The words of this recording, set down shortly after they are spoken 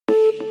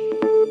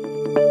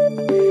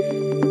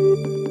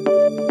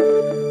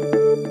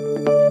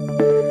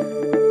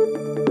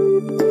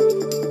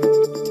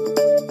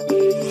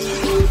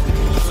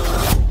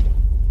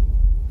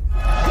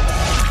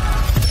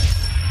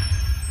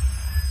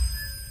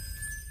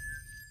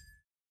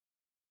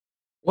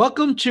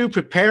Welcome to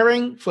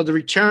Preparing for the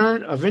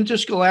Return of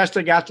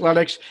Interscholastic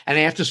Athletics and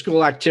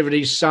After-School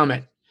Activities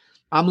Summit.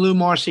 I'm Lou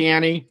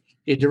Marciani,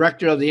 the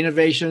director of the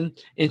Innovation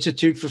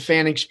Institute for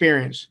Fan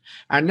Experience.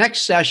 Our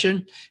next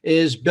session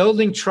is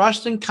Building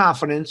Trust and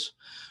Confidence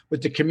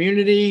with the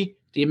community,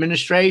 the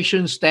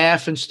administration,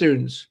 staff, and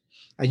students.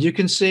 As you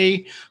can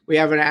see, we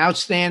have an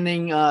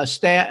outstanding panel.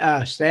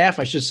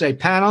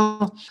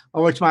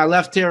 Over to my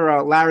left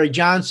here, Larry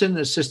Johnson,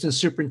 Assistant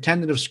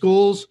Superintendent of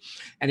Schools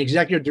and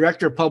Executive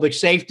Director of Public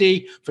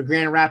Safety for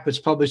Grand Rapids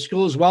Public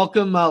Schools.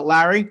 Welcome,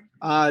 Larry.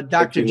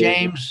 Dr.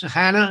 James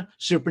Hanna,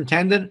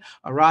 Superintendent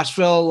of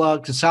Rossville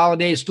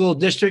Consolidated School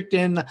District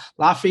in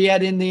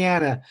Lafayette,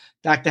 Indiana.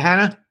 Dr.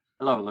 Hanna.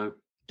 Hello, Lou.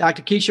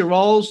 Dr. Keisha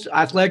Rolls,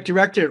 Athletic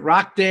Director at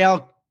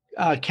Rockdale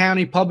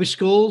County Public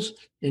Schools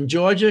in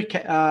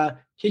Georgia.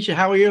 Keisha,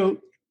 how are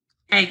you?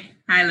 Hey,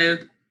 hi, Lou.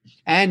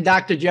 And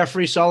Dr.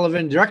 Jeffrey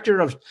Sullivan, Director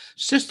of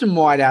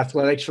System-Wide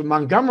Athletics for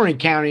Montgomery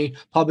County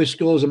Public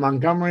Schools in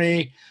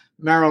Montgomery,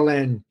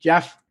 Maryland.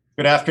 Jeff?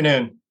 Good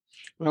afternoon.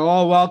 Well,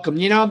 all welcome.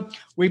 You know,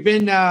 we've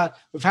had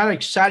an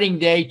exciting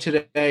day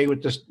today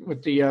with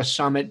the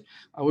summit.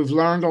 We've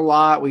learned a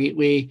lot.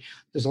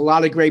 There's a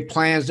lot of great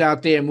plans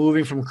out there,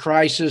 moving from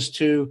crisis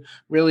to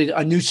really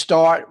a new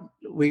start.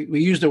 We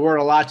use the word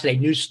a lot today: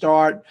 new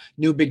start,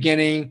 new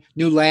beginning,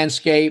 new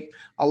landscape.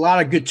 A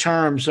lot of good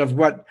terms of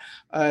what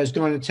is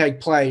going to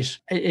take place.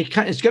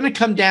 It's going to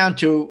come down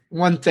to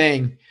one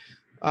thing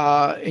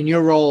in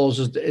your roles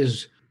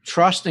is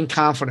trust and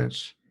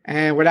confidence.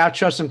 And without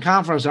trust and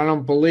confidence, I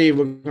don't believe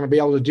we're going to be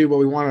able to do what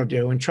we want to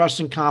do. And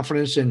trust and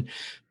confidence, and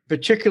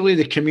particularly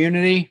the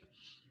community,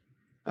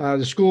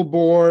 the school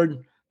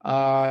board. We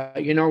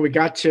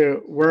got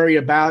to worry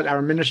about our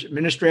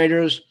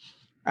administrators,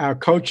 our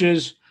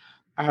coaches,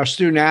 our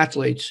student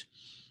athletes.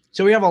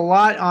 So we have a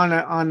lot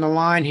on the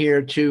line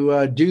here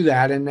to do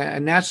that, and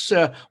that's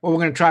what we're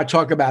going to try to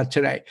talk about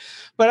today.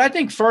 But I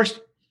think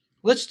first,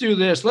 let's do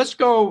this.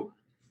 I'll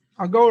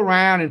go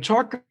around and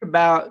talk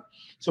about,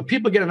 so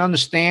people get an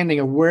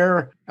understanding of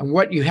where and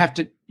what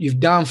you've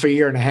done for a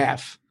year and a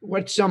half.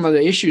 What's some of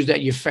the issues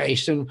that you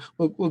faced, and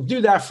we'll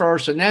do that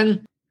first, and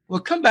then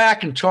we'll come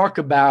back and talk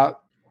about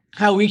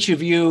how each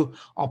of you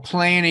are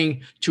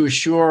planning to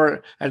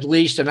assure at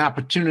least an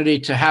opportunity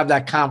to have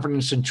that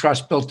confidence and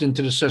trust built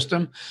into the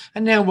system.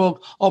 And then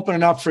we'll open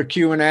it up for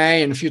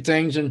Q&A and a few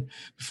things. And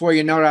before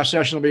you know it, our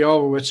session will be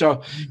over with.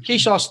 So,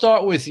 Keisha, I'll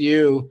start with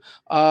you.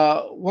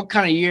 What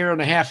kind of year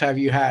and a half have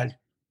you had?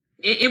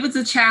 It was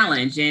a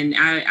challenge, and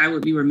I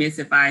would be remiss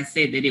if I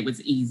said that it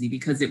was easy,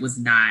 because it was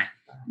not.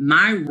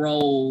 My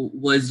role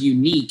was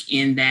unique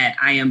in that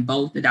I am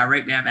both the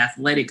director of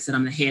athletics and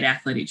I'm the head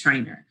athletic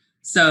trainer.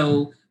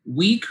 So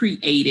we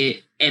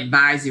created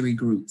advisory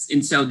groups.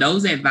 And so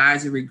those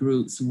advisory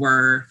groups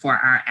were for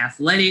our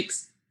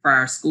athletics, for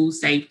our school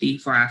safety,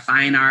 for our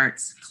fine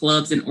arts,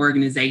 clubs and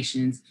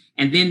organizations,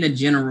 and then the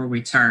general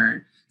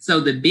return.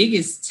 So the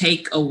biggest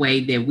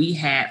takeaway that we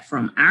had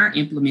from our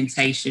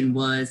implementation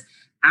was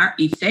our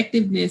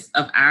effectiveness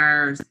of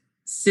our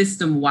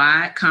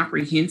system-wide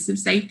comprehensive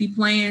safety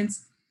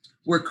plans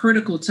were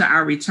critical to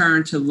our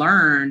return to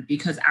learn,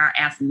 because our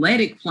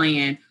athletic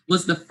plan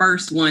was the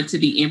first one to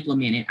be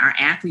implemented. Our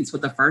athletes were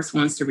the first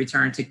ones to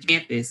return to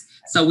campus.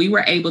 So we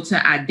were able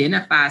to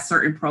identify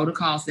certain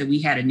protocols that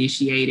we had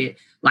initiated,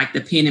 like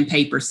the pen and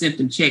paper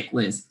symptom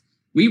checklist.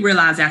 We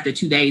realized after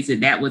 2 days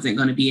that wasn't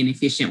going to be an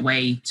efficient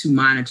way to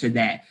monitor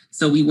that.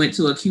 So we went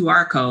to a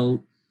QR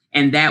code,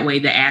 and that way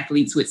the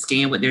athletes would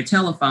scan with their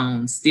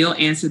telephones, still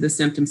answer the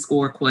symptom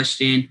score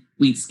question.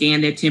 We'd scan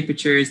their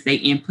temperatures, they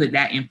input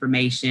that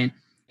information,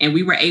 and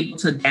we were able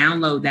to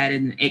download that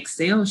in an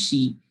Excel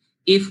sheet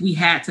if we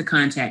had to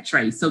contact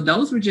trace. So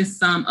those were just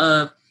some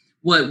of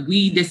what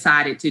we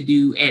decided to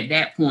do at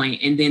that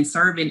point. And then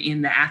serving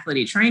in the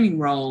athletic training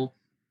role,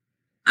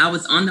 I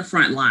was on the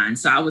front line.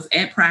 So I was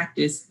at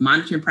practice,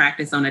 monitoring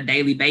practice on a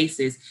daily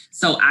basis.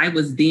 So I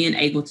was then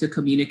able to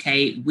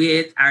communicate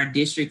with our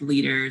district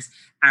leaders,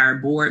 our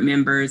board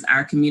members,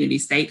 our community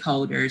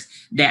stakeholders,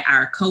 that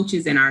our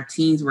coaches and our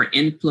teams were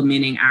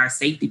implementing our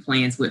safety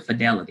plans with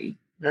fidelity.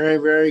 Very,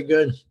 very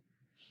good.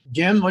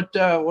 Jim, what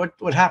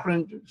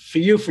happened for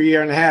you for a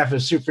year and a half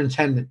as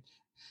superintendent?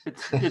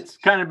 It's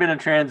kind of been a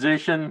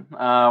transition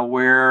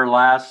where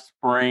last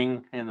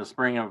spring, in the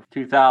spring of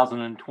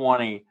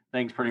 2020,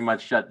 things pretty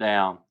much shut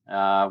down.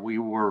 We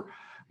were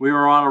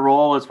on a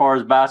roll as far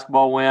as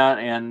basketball went,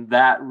 and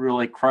that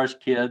really crushed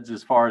kids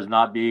as far as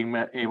not being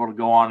able to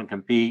go on and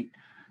compete.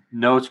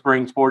 No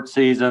spring sports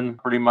season.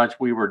 Pretty much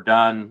we were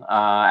done.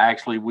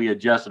 Actually, we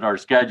adjusted our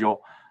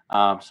schedule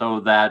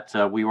so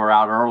that we were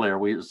out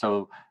earlier.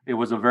 So it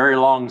was a very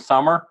long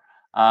summer,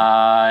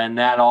 and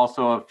that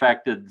also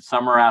affected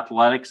summer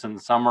athletics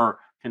and summer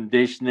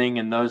conditioning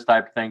and those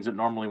type of things that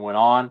normally went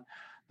on.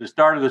 The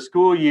start of the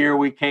school year,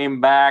 we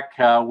came back.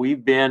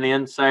 We've been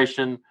in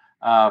session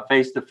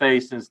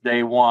face-to-face since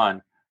day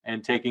one,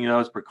 and taking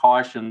those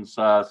precautions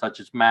such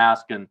as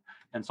mask and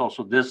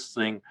social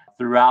distancing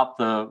throughout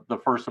the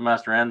first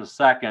semester and the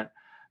second.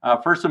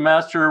 First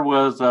semester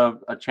was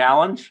a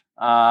challenge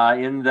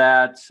in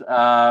that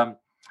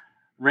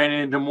ran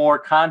into more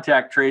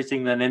contact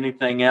tracing than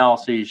anything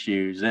else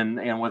issues.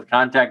 And with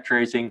contact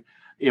tracing,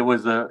 it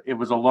was a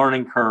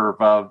learning curve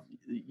of,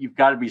 you've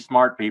got to be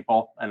smart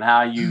people and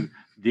how you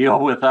deal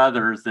with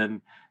others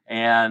and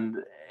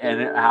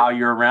how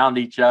you're around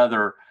each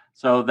other.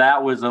 So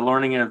that was a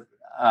learning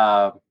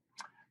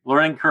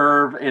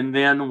curve. And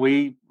then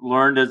we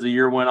learned as the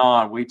year went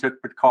on. We took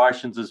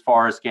precautions as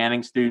far as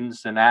scanning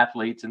students and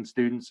athletes and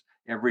students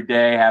every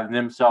day, having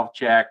them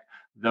self-check.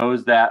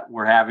 Those that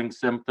were having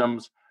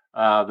symptoms,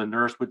 the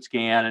nurse would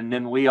scan. And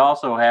then we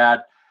also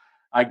had,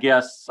 I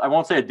guess, I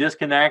won't say a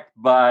disconnect,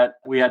 but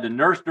we had the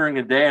nurse during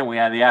the day and we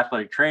had the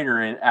athletic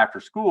trainer in after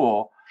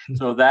school.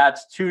 So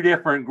that's two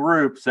different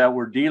groups that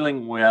we're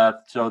dealing with.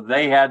 So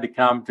they had to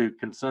come to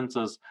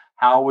consensus.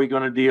 How are we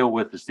going to deal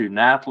with the student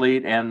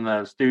athlete and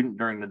the student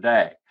during the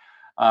day?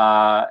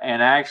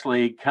 And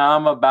actually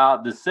come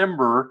about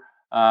December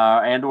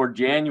and or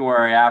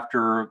January,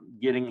 after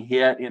getting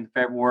hit in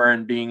February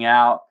and being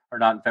out, or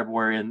not in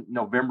February, in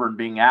November and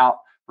being out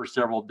for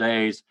several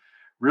days,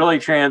 really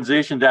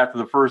transitioned after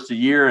the first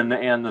year,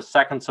 and the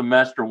second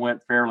semester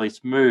went fairly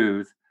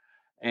smooth.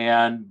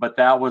 But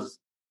that was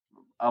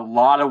a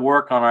lot of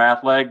work on our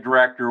athletic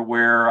director,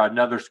 where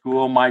another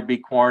school might be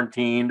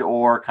quarantined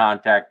or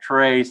contact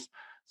trace.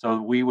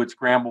 So we would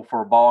scramble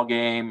for a ball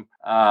game.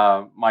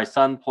 My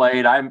son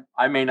played.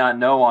 I may not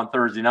know on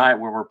Thursday night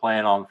where we're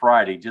playing on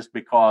Friday, just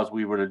because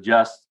we would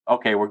adjust.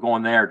 Okay, we're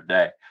going there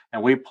today.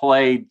 And we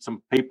played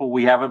some people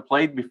we haven't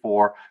played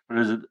before, but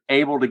is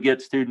able to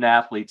get student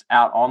athletes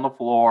out on the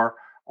floor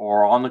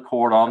or on the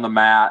court, on the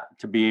mat,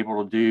 to be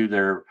able to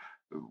do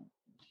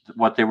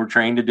what they were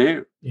trained to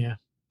do. Yeah.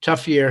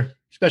 Tough year,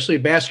 especially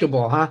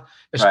basketball, huh?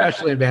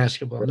 Especially in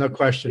basketball, no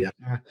question.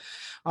 Yeah.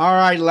 All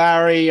right,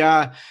 Larry,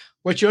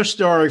 what's your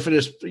story for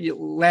this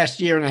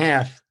last year and a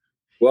half?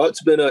 Well,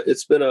 it's been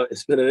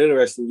an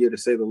interesting year, to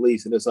say the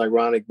least, and it's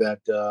ironic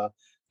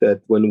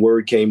that when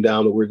word came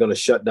down that we're going to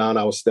shut down,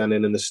 I was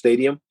standing in the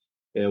stadium,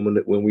 and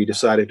when we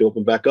decided to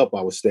open back up,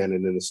 I was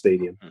standing in the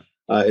stadium.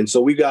 And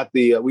so we got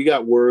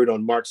word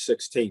on March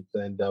 16th,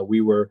 and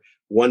we were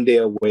one day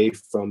away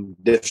from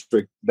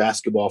district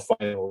basketball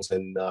finals.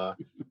 And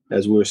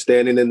as we were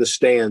standing in the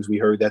stands, we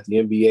heard that the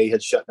NBA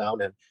had shut down,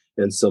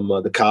 and some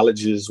the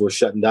colleges were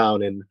shutting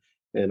down.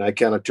 And I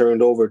kind of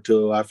turned over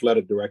to our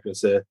athletic director and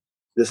said,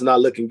 "This is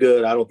not looking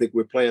good. I don't think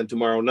we're playing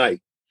tomorrow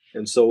night."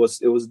 And so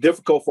it was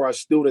difficult for our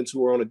students who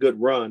were on a good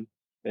run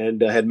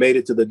and had made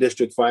it to the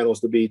district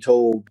finals to be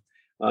told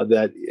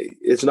that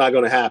it's not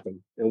going to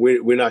happen. And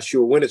we're not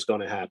sure when it's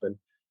going to happen.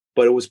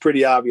 But it was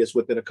pretty obvious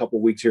within a couple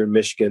of weeks here in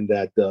Michigan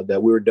that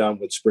we were done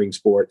with spring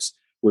sports.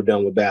 We're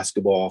done with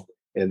basketball,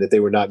 and that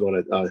they were not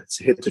going to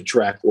hit the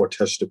track or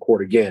touch the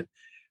court again.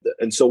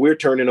 And so we're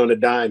turning on a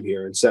dime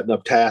here and setting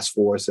up task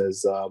force,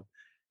 as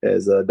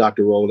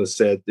Dr. Rowland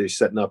said. They're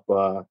setting up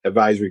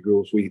advisory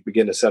groups. We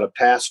begin to set up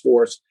task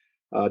force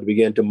to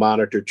begin to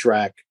monitor,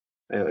 track,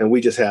 and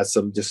we just had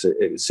some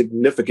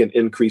significant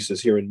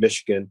increases here in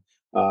Michigan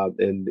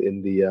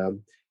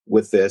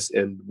with this,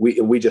 and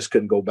we just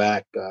couldn't go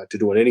back to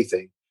doing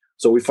anything.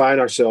 So we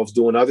find ourselves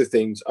doing other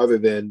things other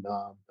than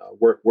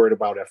worried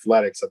about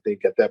athletics. I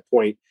think at that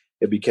point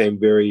it became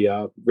very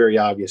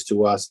obvious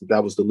to us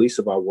that was the least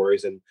of our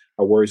worries, and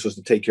our worries was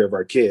to take care of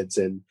our kids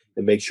and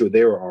make sure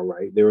they were all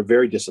right. They were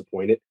very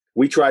disappointed.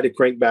 We tried to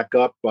crank back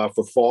up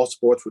for fall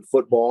sports with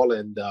football,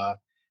 and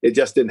it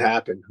just didn't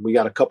happen. We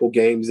got a couple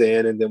games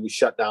in, and then we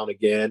shut down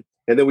again.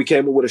 And then we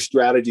came up with a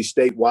strategy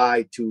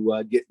statewide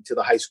to get into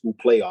the high school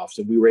playoffs.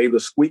 And we were able to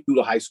squeak through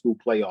the high school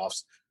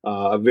playoffs,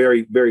 a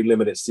very, very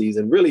limited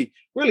season, really,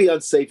 really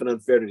unsafe and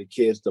unfair to the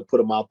kids to put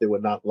them out there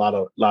with not a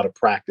lot of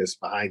practice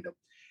behind them.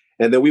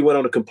 And then we went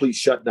on a complete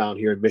shutdown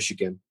here in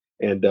Michigan,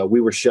 and we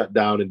were shut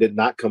down and did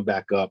not come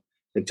back up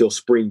until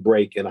spring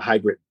break in a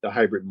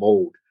hybrid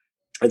mode.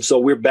 And so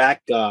we're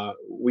back.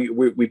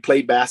 We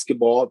played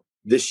basketball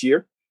this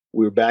year.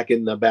 We were back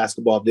in the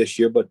basketball this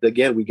year, but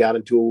again, we got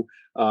into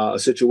a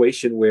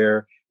situation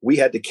where we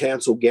had to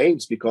cancel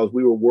games because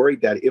we were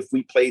worried that if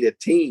we played a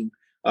team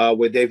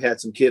where they've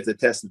had some kids that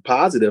tested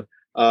positive,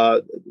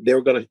 they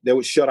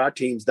would shut our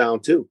teams down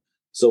too.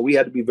 So we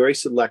had to be very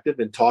selective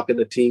in talking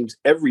to teams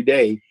every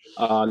day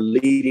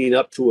leading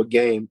up to a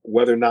game,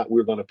 whether or not we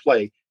were going to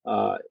play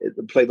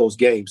those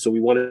games. So we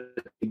wanted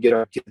to get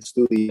our kids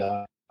through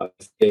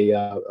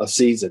a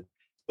season.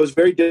 It was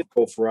very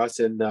difficult for us,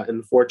 and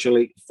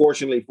fortunately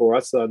for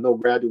us, no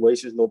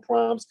graduations, no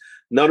proms,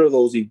 none of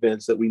those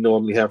events that we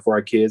normally have for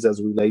our kids as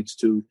it relates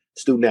to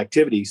student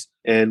activities.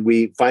 And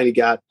we finally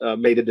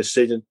made a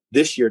decision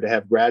this year to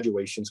have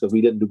graduations, because we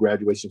didn't do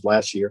graduations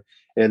last year.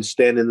 And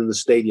standing in the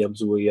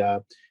stadiums,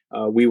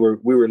 we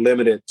were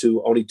limited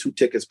to only 2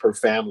 tickets per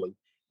family.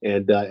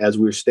 And as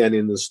we were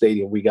standing in the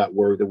stadium, we got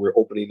word that we're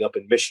opening up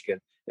in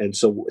Michigan. And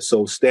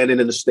so standing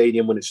in the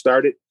stadium when it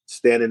started,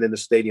 standing in the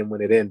stadium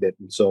when it ended.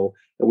 And so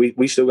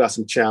we still got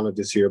some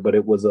challenges here, but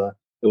it was a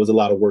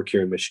lot of work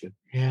here in Michigan.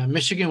 Yeah,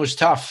 Michigan was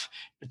tough,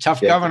 a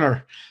tough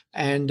governor.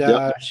 And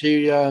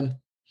she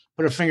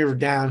put a finger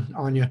down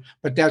on you.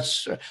 But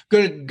that's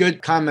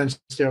good comments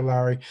there,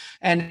 Larry.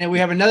 And we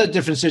have another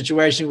different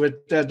situation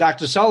with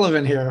Dr.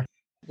 Sullivan here.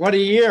 What a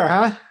year,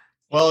 huh?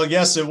 Well,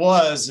 yes, it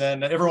was.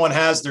 And everyone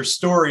has their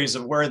stories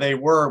of where they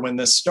were when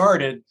this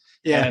started.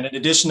 Yeah. And in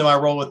addition to my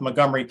role with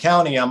Montgomery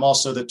County, I'm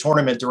also the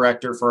tournament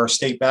director for our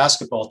state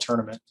basketball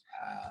tournament.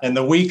 And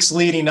the weeks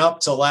leading up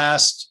to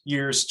last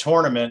year's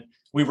tournament,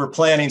 we were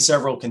planning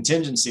several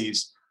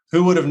contingencies.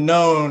 Who would have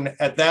known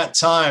at that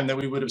time that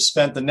we would have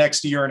spent the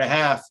next year and a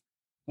half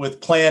with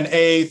plan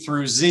A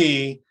through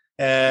Z,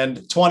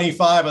 and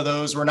 25 of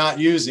those we're not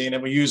using,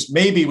 and we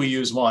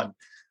used one.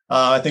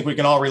 I think we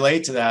can all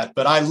relate to that.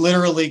 But I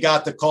literally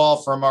got the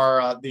call from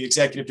the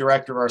executive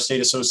director of our state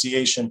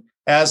association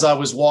as I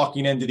was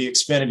walking into the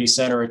Xfinity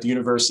Center at the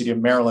University of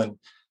Maryland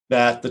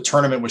that the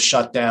tournament was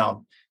shut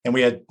down. And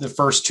we had the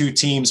first two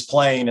teams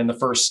playing in the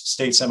first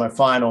state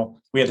semifinal.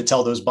 We had to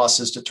tell those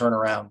buses to turn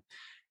around.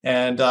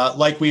 And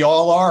like we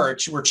all are,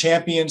 we're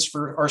champions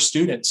for our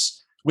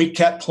students. We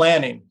kept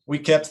planning. We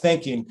kept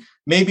thinking,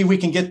 maybe we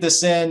can get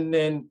this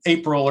in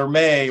April or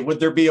May. Would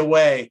there be a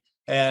way?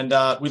 And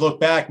we look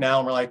back now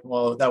and we're like,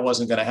 well, that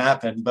wasn't going to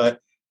happen. But,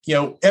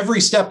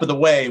 every step of the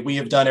way, we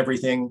have done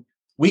everything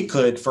we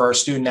could for our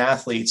student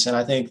athletes. And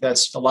I think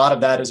a lot of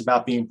that is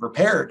about being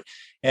prepared.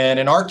 And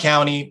in our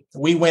county,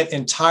 we went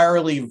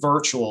entirely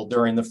virtual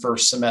during the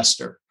first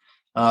semester.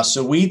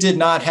 So we did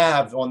not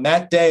have, on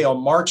that day,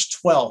 on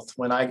March 12th,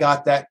 when I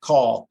got that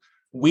call,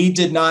 we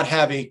did not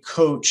have a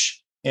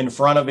coach in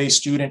front of a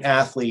student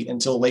athlete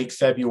until late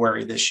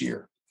February this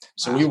year.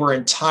 So we were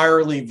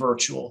entirely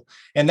virtual.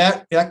 And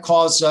that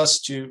caused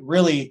us to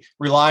really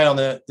rely on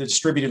the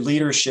distributed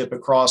leadership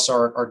across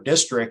our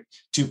district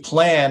to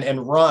plan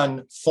and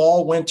run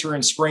fall, winter,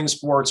 and spring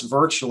sports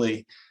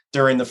virtually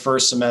during the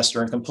first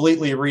semester and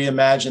completely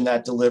reimagine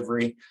that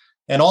delivery.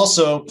 And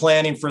also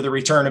planning for the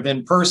return of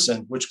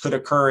in-person, which could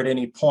occur at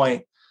any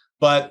point.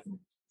 But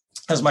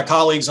as my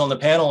colleagues on the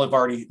panel have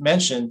already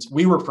mentioned,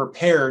 we were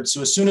prepared.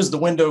 So as soon as the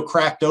window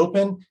cracked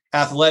open,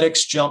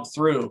 athletics jumped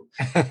through.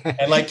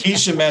 And like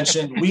Keisha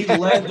mentioned, we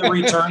led the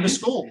return to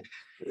school.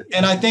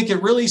 And I think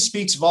it really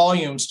speaks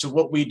volumes to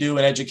what we do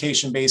in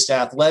education-based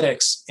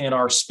athletics in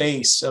our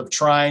space of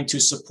trying to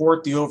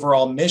support the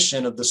overall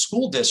mission of the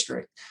school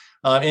district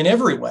in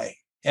every way.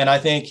 And I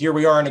think here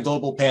we are in a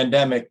global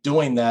pandemic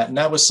doing that. And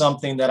that was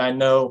something that I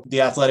know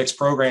the athletics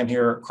program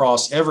here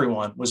across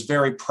everyone was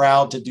very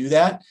proud to do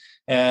that.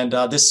 And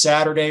this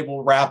Saturday,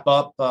 we'll wrap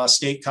up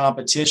state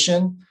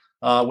competition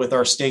with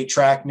our state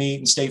track meet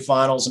and state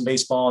finals in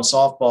baseball and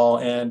softball.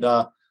 And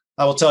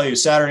I will tell you,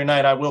 Saturday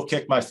night, I will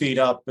kick my feet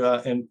up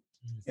and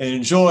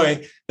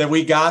enjoy that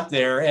we got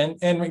there.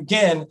 And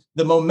again,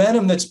 the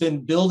momentum that's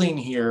been building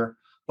here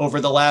over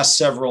the last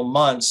several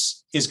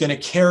months is going to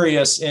carry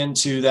us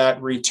into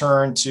that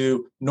return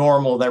to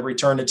normal, that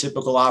return to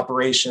typical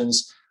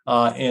operations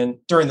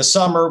during the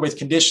summer with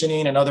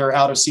conditioning and other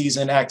out of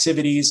season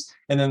activities,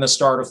 and then the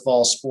start of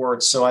fall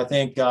sports. So I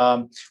think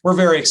we're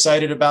very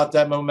excited about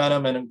that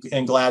momentum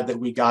and glad that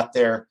we got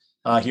there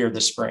here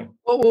this spring.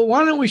 Well,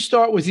 why don't we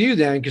start with you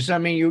then? Because I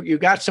mean, you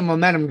got some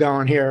momentum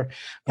going here.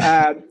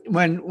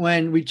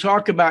 When we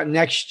talk about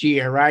next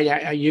year, right?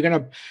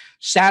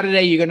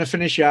 Saturday, you're going to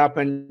finish up,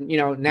 and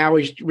now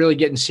we're really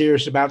getting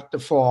serious about the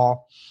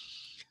fall.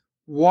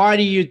 Why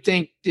do you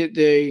think that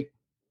the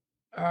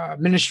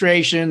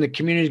administration, the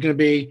community is going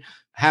to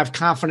have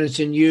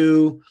confidence in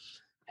you,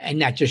 and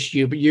not just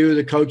you, but you,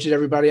 the coaches,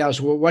 everybody else?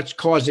 Well, what's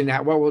causing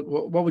that?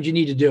 What would you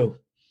need to do?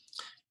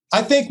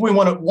 I think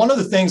one of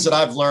the things that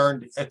I've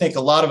learned, I think a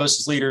lot of us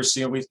as leaders,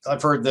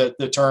 I've heard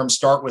the term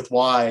start with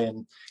why.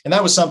 And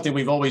that was something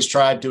we've always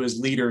tried to as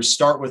leaders,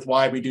 start with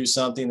why we do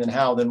something, then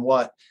how, then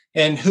what,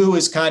 and who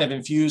is kind of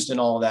infused in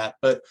all of that.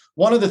 But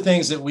one of the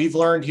things that we've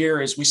learned here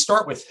is we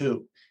start with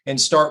who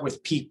and start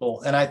with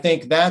people. And I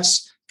think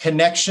that's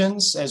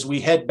connections as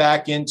we head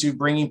back into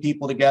bringing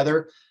people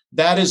together.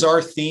 That is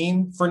our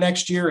theme for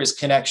next year is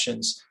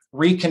connections,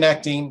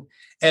 reconnecting.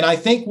 And I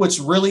think what's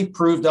really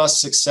proved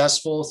us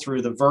successful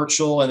through the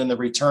virtual and then the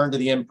return to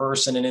the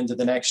in-person and into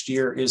the next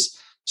year is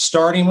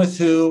starting with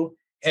who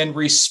and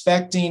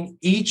respecting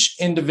each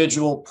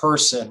individual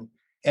person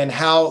and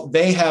how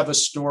they have a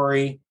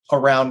story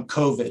around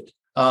COVID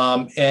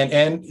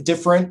and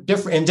different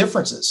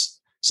differences.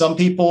 Some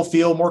people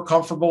feel more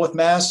comfortable with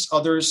masks.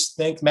 Others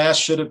think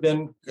masks should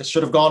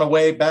have gone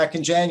away back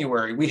in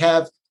January.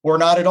 Or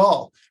not at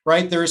all,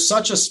 right? There is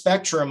such a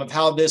spectrum of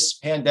how this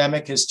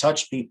pandemic has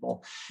touched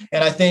people.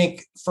 And I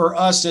think for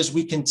us, as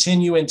we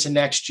continue into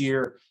next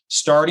year,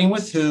 starting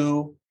with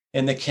who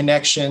and the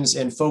connections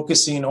and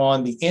focusing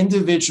on the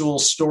individual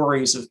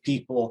stories of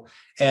people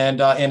and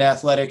in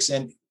athletics.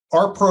 And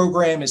our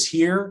program is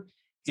here.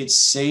 It's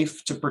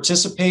safe to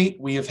participate.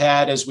 We have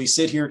had, as we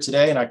sit here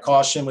today, and I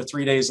caution with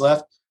 3 days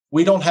left,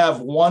 we don't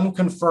have one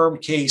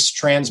confirmed case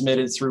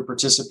transmitted through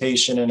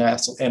participation in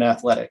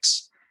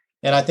athletics.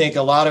 And I think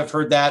a lot have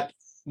heard that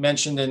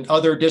mentioned in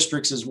other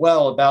districts as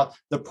well about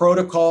the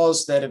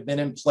protocols that have been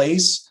in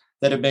place,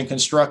 that have been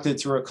constructed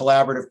through a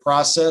collaborative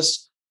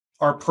process,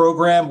 our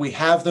program. We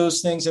have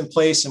those things in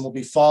place and we'll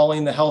be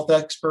following the health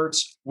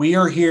experts. We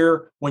are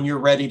here when you're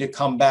ready to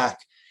come back.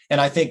 And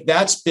I think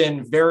that's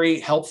been very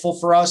helpful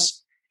for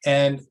us.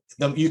 And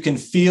you can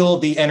feel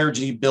the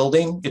energy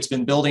building. It's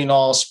been building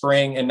all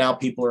spring, and now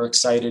people are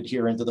excited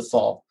here into the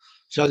fall.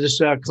 So this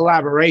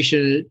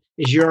collaboration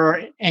is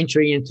your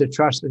entry into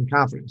trust and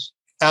confidence.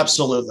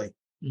 Absolutely.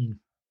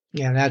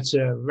 Yeah, that's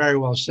very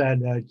well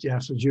said,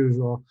 Jeff, as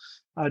usual.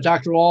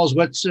 Dr. Walls,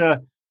 what's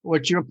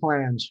your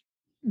plans?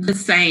 The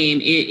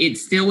same.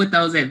 It's still with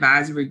those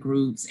advisory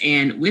groups.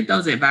 And with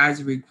those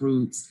advisory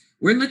groups,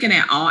 we're looking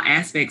at all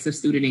aspects of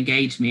student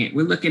engagement.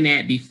 We're looking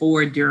at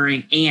before,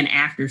 during, and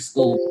after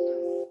school.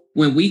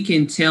 When we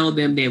can tell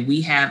them that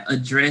we have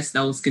addressed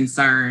those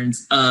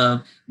concerns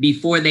of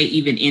before they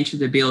even enter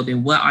the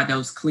building, what are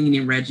those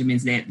cleaning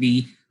regimens that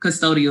the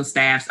custodial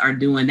staffs are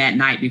doing that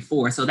night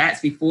before? So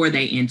that's before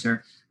they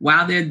enter.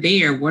 While they're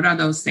there, what are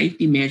those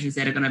safety measures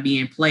that are going to be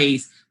in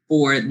place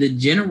for the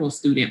general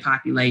student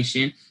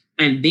population?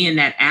 And then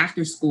that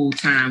after school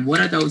time, what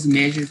are those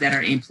measures that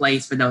are in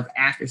place for those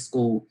after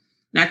school?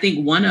 And I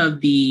think one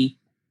of the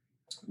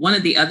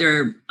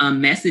other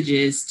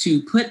messages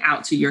to put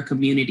out to your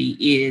community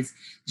is,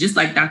 just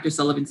like Dr.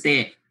 Sullivan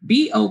said,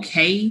 be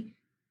okay,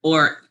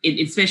 or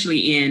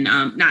especially in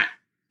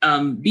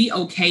be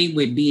okay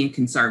with being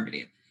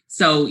conservative.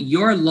 So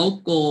your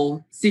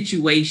local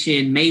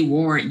situation may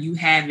warrant you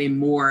having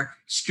more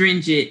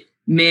stringent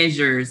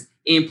measures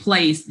in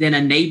place than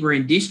a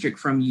neighboring district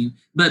from you,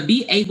 but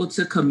be able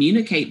to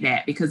communicate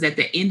that, because at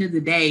the end of the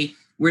day,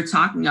 we're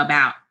talking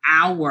about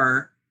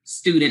our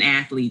student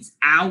athletes,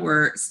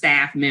 our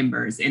staff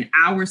members, and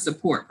our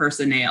support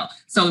personnel.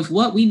 So if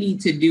what we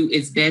need to do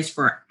is best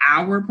for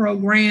our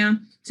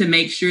program to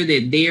make sure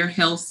that their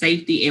health,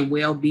 safety, and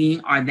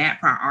well-being are that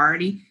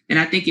priority, then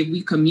I think if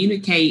we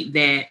communicate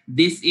that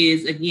this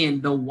is,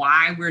 again, the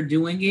why we're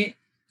doing it,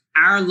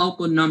 our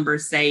local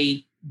numbers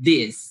say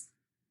this.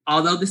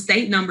 Although the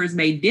state numbers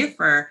may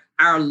differ,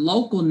 our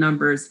local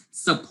numbers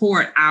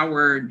support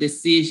our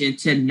decision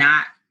to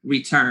not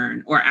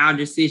return, or our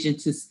decision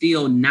to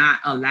still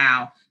not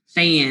allow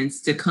fans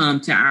to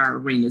come to our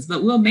arenas.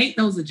 But we'll make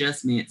those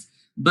adjustments.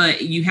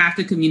 But you have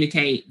to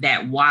communicate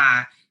that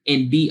why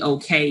and be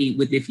okay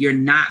with if you're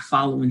not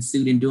following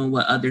suit and doing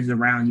what others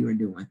around you are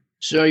doing.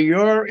 So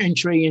your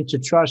entry into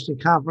trust and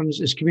confidence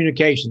is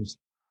communications.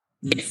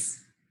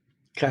 Yes.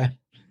 Okay.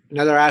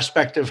 Another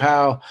aspect of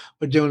how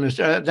we're doing this.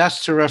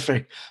 That's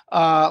terrific.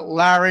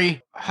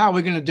 Larry, how are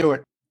we going to do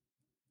it?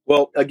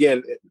 Well,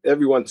 again,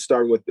 everyone's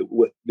starting with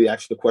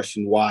the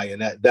question why,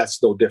 and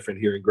that's no different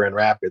here in Grand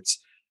Rapids.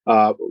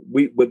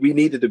 We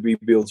needed to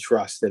rebuild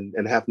trust, and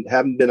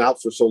haven't been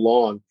out for so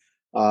long.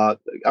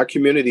 Our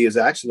community is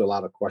asking a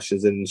lot of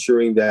questions and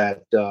ensuring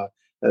that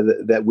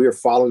we're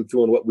following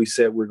through on what we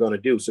said we're going to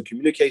do. So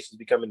communication is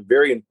becoming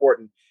very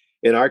important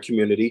in our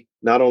community,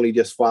 not only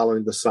just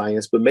following the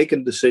science, but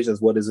making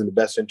decisions what is in the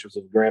best interest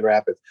of Grand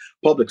Rapids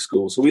public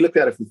schools. So we looked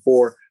at it from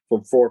four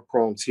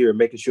prongs here,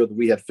 making sure that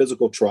we had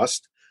physical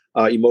trust,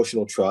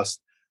 emotional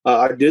trust,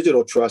 our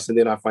digital trust, and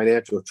then our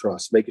financial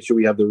trust, making sure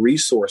we have the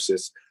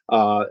resources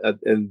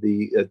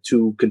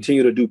to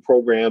continue to do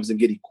programs and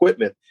get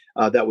equipment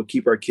that would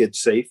keep our kids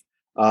safe,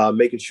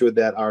 making sure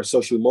that our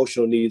social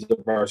emotional needs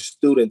of our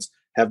students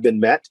have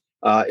been met,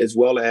 as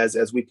well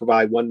as we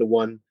provide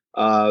one-to-one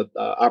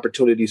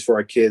opportunities for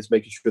our kids,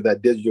 making sure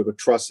that digital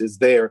trust is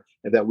there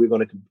and that we're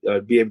going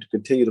to be able to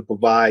continue to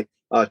provide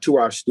to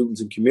our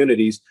students and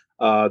communities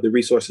the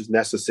resources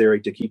necessary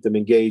to keep them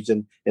engaged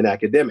in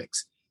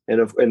academics. And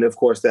of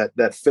course,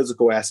 that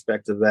physical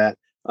aspect of that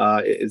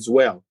as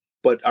well.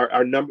 But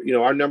our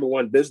number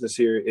one business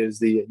here is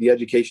the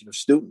education of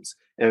students.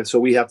 And so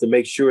we have to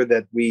make sure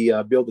that we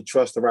build the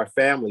trust of our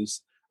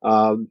families,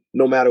 no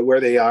matter where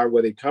they are,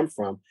 where they come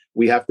from.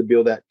 We have to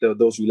build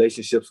those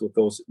relationships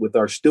with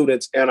our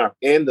students and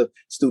the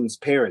students'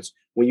 parents.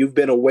 When you've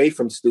been away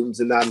from students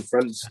and not in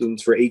front of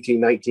students for 18,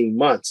 19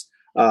 months,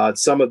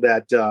 some of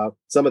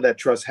that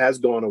trust has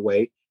gone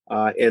away.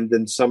 And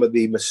then some of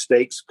the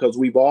mistakes, because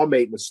we've all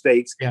made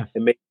mistakes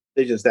and made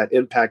decisions that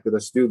impacted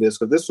us through this,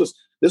 because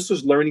this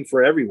was learning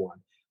for everyone.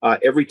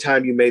 Every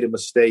time you made a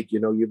mistake, you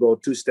go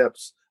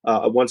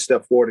one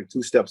step forward and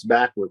two steps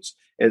backwards.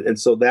 And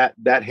so that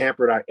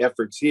hampered our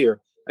efforts here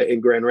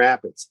in Grand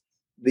Rapids.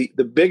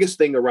 The biggest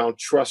thing around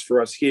trust for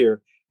us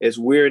here is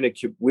we're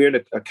in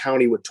a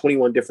county with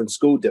 21 different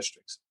school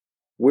districts.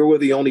 We were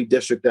the only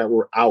district that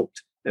were out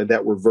and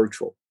that were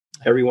virtual.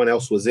 Everyone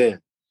else was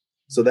in.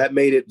 So that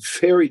made it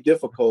very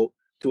difficult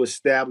to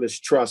establish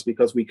trust,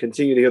 because we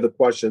continue to hear the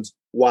questions,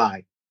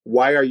 why?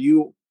 Why are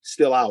you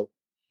still out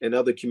and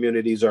other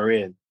communities are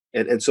in?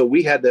 And so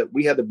we had to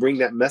bring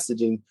that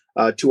messaging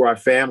to our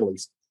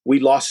families. We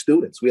lost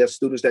students. We have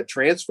students that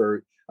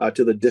transferred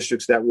to the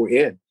districts that we're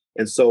in.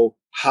 And so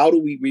how do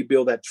we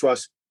rebuild that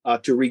trust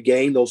to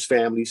regain those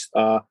families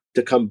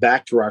to come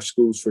back to our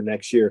schools for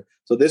next year?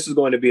 So this is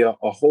going to be a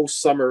whole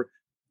summer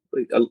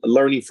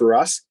learning for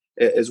us,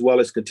 as well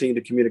as continue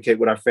to communicate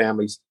with our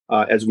families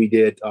as we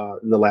did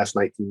in the last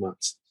 19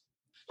 months.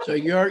 So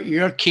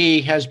your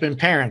key has been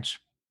parents.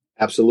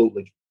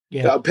 Absolutely.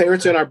 Yeah.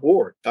 Parents in our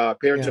board. Yeah.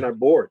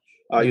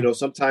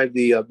 Sometimes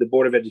the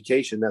Board of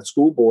Education, that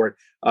school board,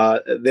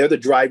 they're the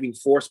driving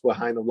force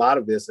behind a lot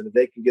of this. And if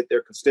they can get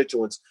their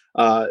constituents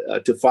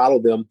to follow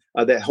them,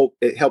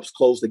 it helps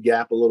close the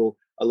gap a little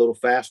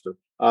faster.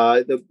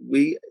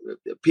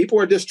 People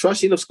are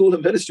distrusting of school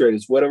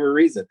administrators for whatever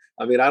reason.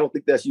 I mean, I don't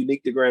think that's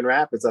unique to Grand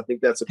Rapids. I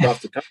think that's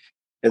across the country.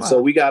 And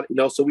so we got,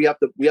 so we have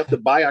to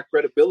buy our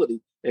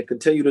credibility and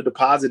continue to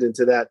deposit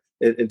into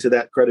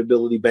that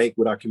credibility bank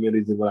with our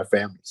communities and with our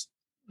families.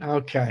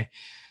 Okay.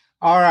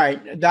 All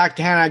right,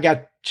 Dr. Hanna, I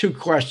got two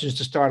questions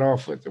to start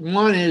off with.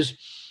 One is,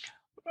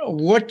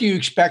 what do you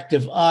expect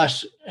of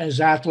us as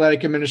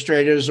athletic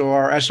administrators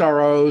or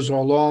SROs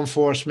or law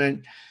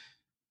enforcement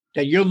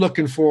that you're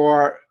looking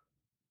for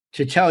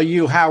to tell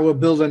you how we're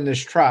building this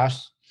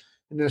trust?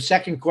 And the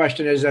second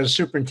question is, as a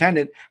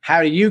superintendent,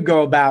 how do you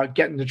go about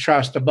getting the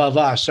trust above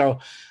us? So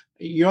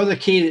you're the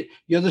key.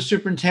 You're the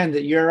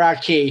superintendent. You're our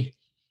key.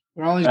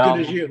 We're only as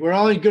good as you. We're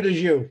only as good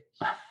as you.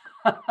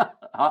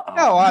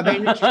 No, I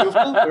mean, it's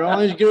truthful. We're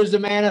only as good as the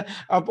man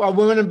or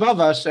woman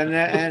above us, and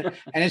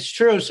it's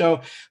true.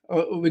 So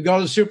we go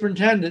to the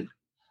superintendent.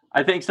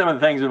 I think some of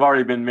the things have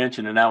already been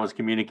mentioned, and that was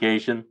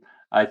communication.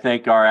 I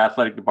think our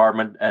athletic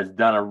department has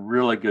done a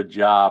really good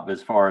job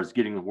as far as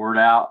getting the word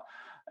out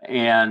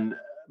and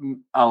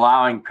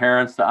allowing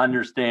parents to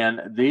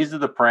understand these are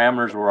the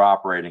parameters we're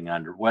operating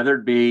under, whether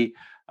it be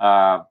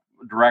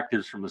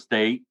directives from the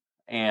state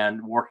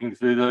and working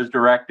through those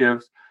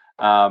directives.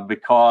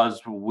 Because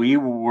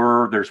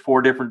there's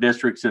 4 different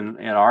districts in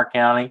our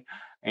county,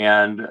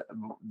 and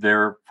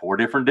they're 4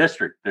 different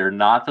districts. They're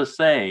not the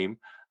same.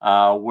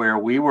 Where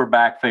we were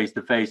back face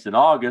to face in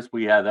August,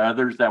 we had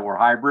others that were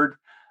hybrid.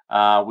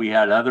 We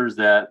had others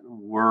that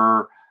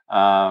were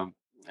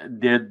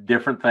did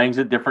different things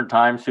at different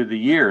times through the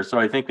year. So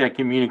I think that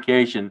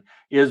communication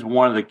is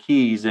one of the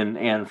keys.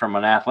 And from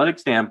an athletic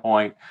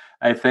standpoint,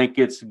 I think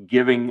it's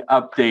giving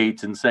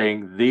updates and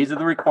saying, these are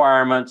the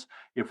requirements.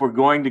 If we're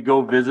going to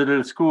go visit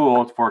a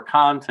school for a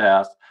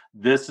contest,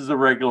 this is the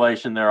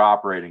regulation they're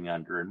operating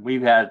under. And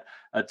we've had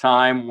a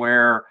time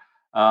where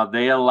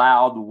they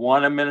allowed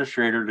one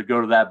administrator to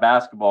go to that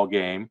basketball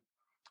game.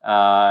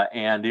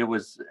 And it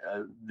was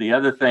the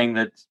other thing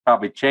that's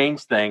probably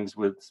changed things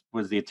was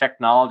the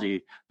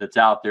technology that's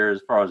out there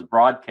as far as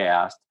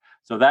broadcast.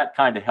 So that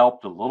kind of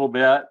helped a little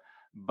bit.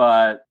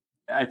 But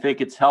I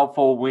think it's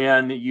helpful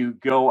when you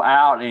go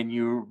out and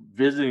you're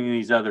visiting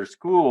these other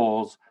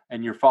schools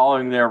and you're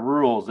following their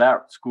rules,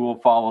 that school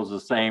follows the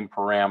same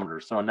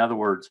parameters. So in other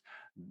words,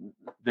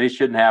 they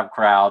shouldn't have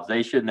crowds.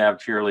 They shouldn't have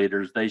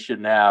cheerleaders. They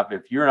shouldn't have,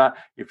 if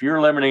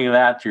you're limiting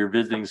that to your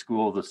visiting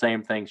school, the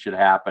same thing should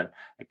happen,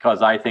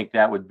 because I think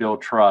that would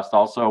build trust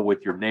also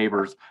with your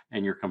neighbors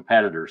and your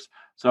competitors.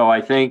 So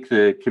I think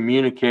the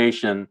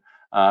communication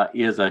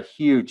is a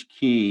huge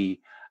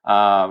key.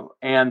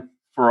 And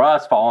for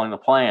us, following the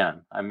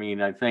plan. I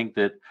mean, I think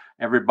that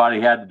everybody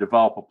had to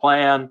develop a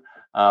plan.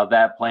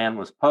 That plan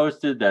was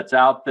posted, that's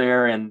out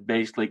there, and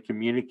basically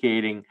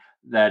communicating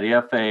that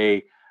if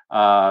a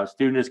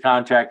student is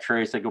contact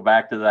traced, I go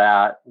back to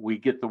that, we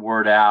get the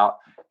word out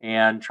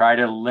and try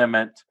to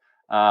limit,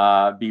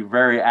 be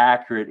very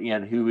accurate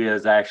in who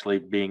is actually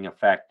being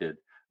affected.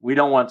 We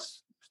don't want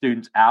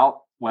students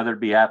out, whether it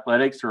be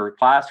athletics or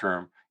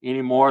classroom,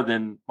 any more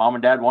than mom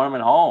and dad want them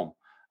at home.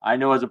 I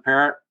know as a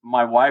parent,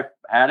 my wife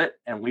had it,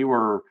 and we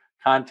were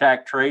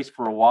contact traced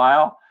for a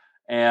while,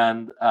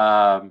 and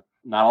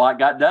not a lot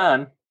got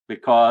done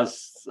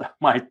because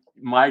my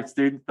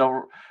children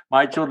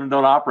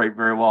don't operate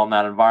very well in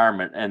that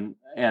environment.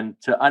 And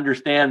to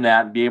understand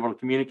that and be able to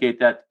communicate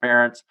that to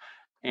parents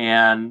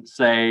and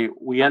say,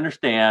 we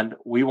understand,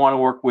 we want to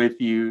work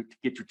with you to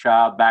get your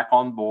child back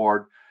on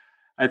board.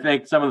 I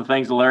think some of the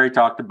things that Larry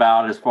talked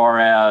about as far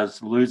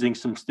as losing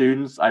some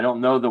students, I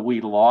don't know that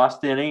we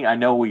lost any. I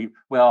know we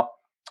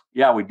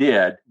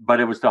did, but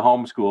it was to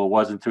homeschool. It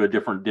wasn't to a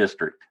different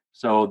district.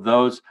 So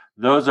those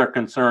are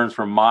concerns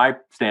from my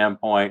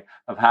standpoint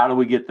of how do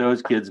we get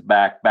those kids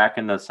back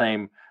in the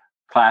same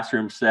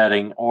classroom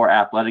setting or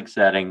athletic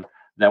setting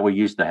that we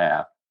used to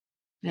have.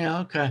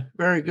 Yeah. Okay.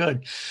 Very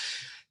good.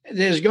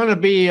 There's going to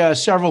be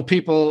several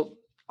people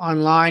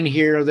online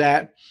here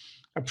that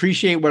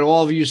appreciate what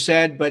all of you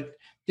said, but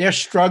they're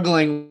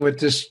struggling with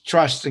this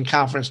trust and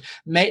confidence.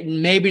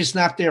 Maybe it's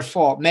not their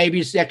fault. Maybe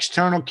it's the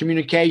external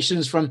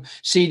communications from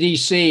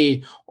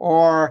CDC,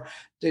 or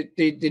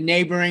the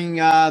neighboring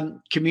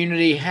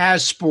community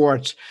has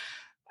sports.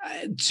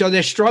 So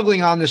they're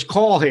struggling on this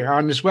call here,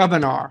 on this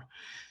webinar.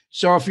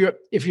 So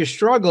if you're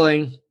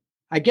struggling,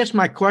 I guess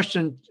my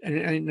question,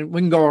 and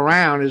we can go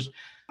around, is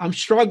I'm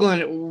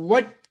struggling.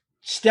 What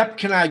step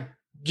can I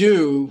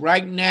do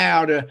right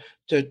now to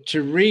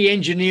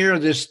re-engineer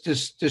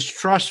this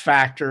trust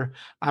factor?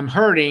 I'm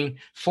hurting.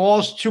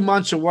 Fall's 2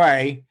 months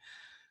away,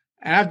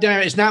 and I've done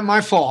it. It's not my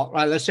fault,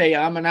 right? Let's say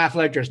I'm an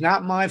athletic director. It's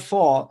not my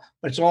fault,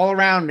 but it's all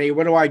around me.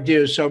 What do I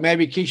do? So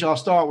maybe, Keisha, I'll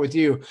start with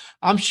you.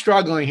 I'm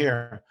struggling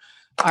here.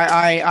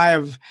 I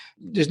have,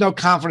 there's no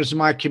confidence in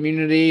my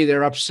community.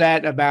 They're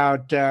upset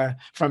about,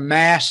 from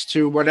mass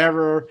to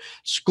whatever,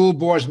 school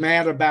board's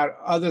mad about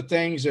other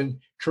things and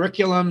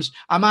curriculums.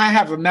 I might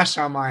have a mess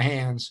on my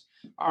hands.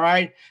 All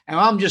right. And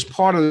I'm just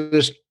part of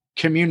this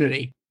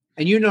community.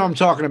 And you know what I'm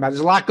talking about.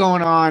 There's a lot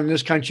going on in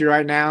this country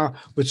right now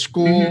with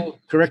school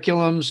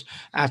curriculums,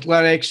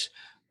 athletics,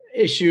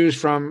 issues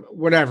from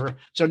whatever.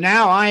 So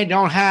now I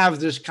don't have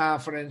this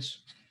confidence,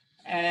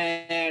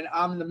 and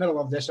I'm in the middle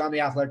of this. I'm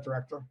the athletic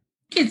director.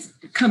 It's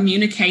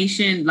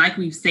communication, like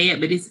we've said,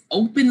 but it's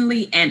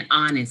openly and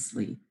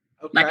honestly.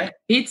 Okay. Like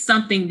it's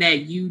something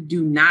that you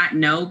do not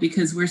know,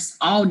 because we're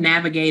all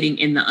navigating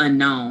in the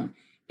unknown.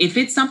 If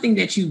it's something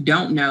that you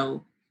don't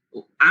know,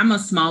 I'm a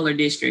smaller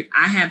district.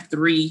 I have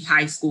 3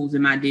 high schools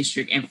in my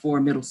district and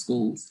 4 middle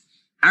schools.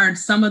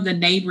 Some of the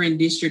neighboring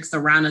districts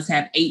around us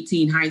have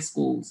 18 high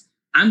schools.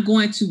 I'm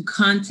going to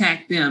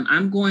contact them.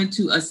 I'm going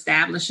to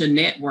establish a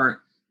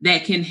network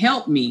that can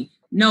help me.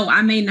 No,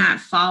 I may not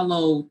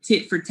follow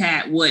tit for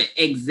tat what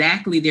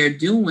exactly they're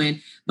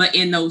doing, but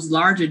in those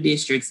larger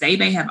districts, they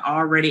may have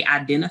already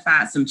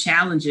identified some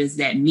challenges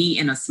that me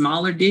in a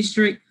smaller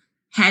district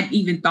hadn't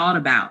even thought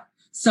about.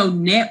 So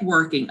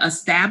networking,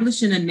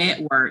 establishing a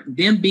network,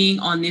 them being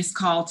on this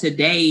call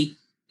today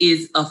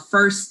is a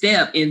first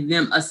step in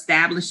them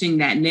establishing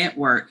that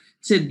network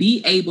to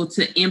be able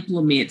to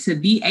implement, to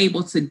be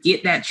able to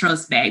get that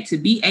trust back, to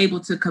be able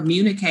to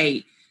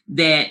communicate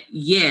that,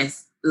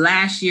 yes,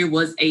 last year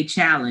was a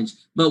challenge,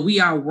 but we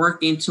are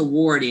working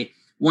toward it.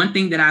 One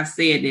thing that I've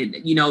said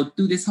that, you know,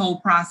 through this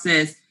whole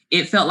process,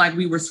 it felt like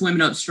we were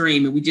swimming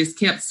upstream and we just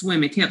kept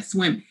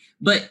swimming.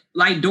 But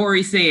like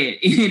Dory said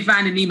in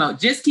Finding Nemo,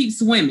 just keep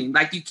swimming.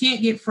 Like you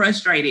can't get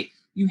frustrated.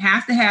 You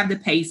have to have the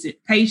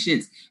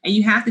patience, and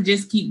you have to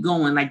just keep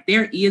going. Like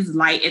there is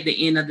light at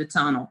the end of the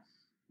tunnel.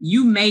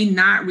 You may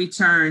not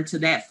return to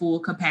that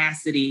full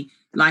capacity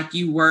like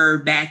you were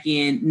back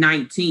in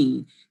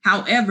 19.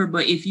 However,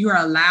 but if you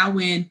are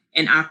allowing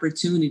an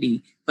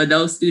opportunity for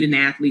those student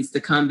athletes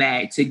to come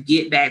back, to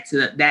get back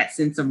to that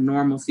sense of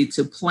normalcy,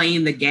 to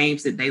playing the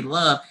games that they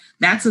love,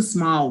 that's a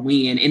small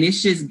win. And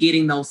it's just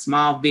getting those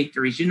small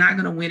victories. You're not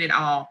going to win it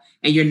all,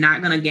 and you're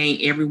not going to gain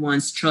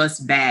everyone's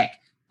trust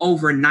back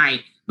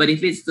overnight. But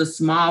if it's the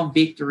small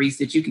victories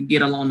that you can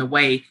get along the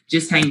way,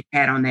 just hang your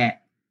hat on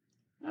that.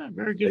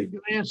 Very good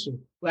answer.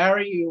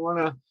 Larry, you want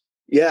to?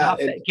 Yeah.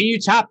 Can you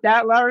top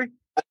that, Larry?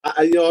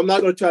 I'm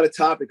not going to try to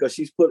top it because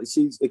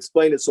she's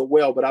explained it so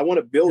well, but I want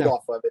to build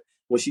off of it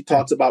when she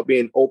talks about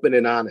being open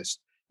and honest.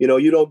 You know,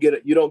 you don't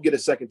get a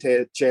second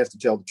chance to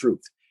tell the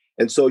truth.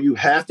 And so you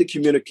have to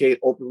communicate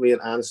openly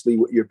and honestly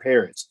with your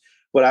parents.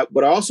 But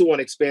I also want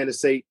to expand to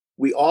say,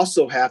 we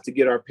also have to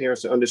get our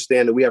parents to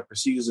understand that we have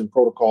procedures and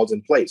protocols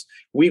in place.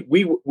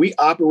 We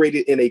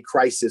operated in a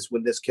crisis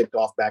when this kicked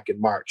off back in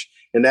March,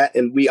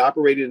 and we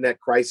operated in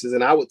that crisis.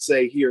 And I would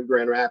say here in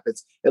Grand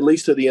Rapids, at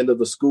least to the end of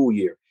the school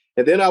year.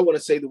 And then I want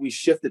to say that we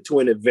shifted to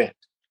an event,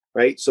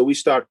 right? So we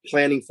start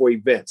planning for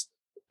events.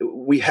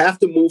 We have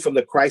to move from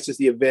the crisis,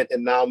 the event,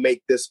 and now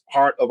make this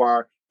part of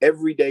our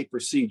everyday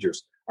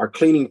procedures, our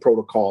cleaning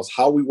protocols,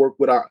 how we work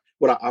with our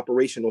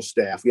operational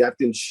staff. We have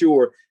to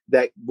ensure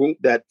that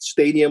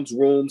stadiums,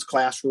 rooms,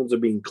 classrooms are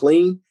being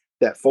cleaned,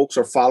 that folks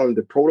are following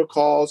the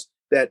protocols,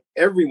 that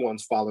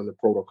everyone's following the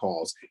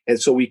protocols. And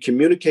so we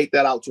communicate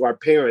that out to our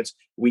parents.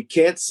 We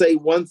can't say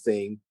one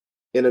thing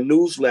in a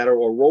newsletter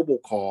or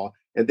robocall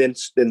and then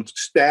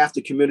staff,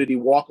 the community,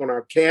 walk on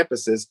our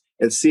campuses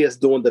and see us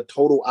doing the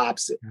total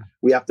opposite. Yeah.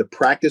 We have to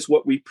practice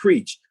what we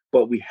preach,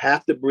 but we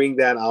have to bring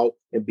that out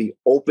and be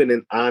open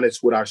and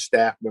honest with our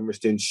staff members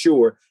to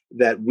ensure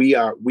that we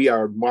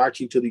are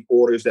marching to the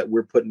orders that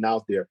we're putting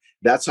out there.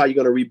 That's how you're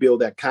going to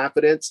rebuild that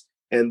confidence.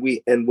 And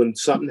when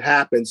something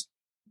happens,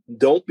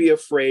 don't be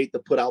afraid to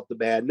put out the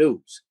bad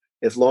news,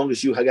 as long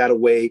as you have got a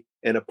way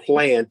and a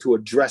plan to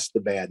address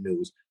the bad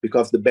news,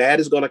 because the bad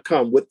is going to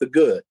come with the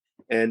good.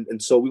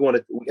 And so we want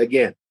to,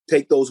 again,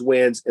 take those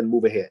wins and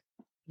move ahead.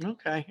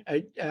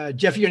 Okay.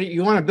 Jeff,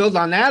 you want to build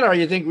on that, or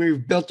you think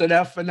we've built it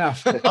up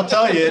enough? I'll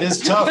tell you, it is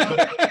tough.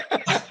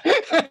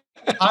 But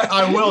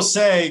I will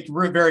say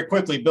very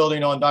quickly,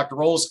 building on Dr.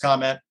 Roll's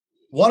comment,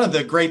 one of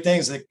the great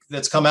things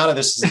that's come out of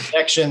this is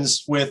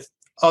connections with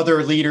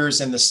other leaders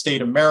in the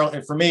state of Maryland.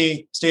 And for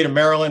me, state of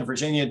Maryland,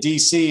 Virginia,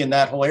 DC, and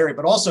that whole area,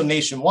 but also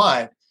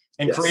nationwide,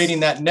 and yes,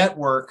 creating that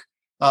network,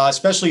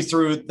 especially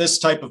through this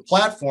type of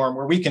platform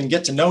where we can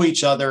get to know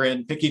each other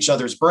and pick each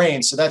other's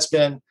brains. So that's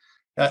been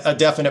a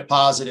definite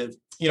positive.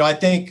 You know, I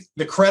think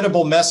the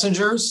credible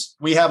messengers,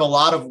 we have a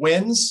lot of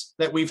wins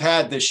that we've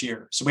had this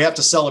year. So we have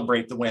to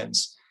celebrate the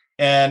wins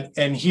and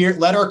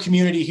let our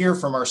community hear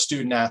from our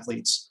student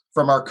athletes,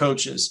 from our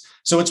coaches.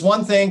 So it's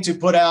one thing to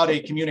put out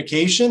a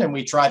communication, and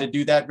we try to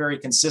do that very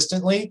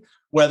consistently,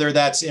 whether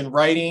that's in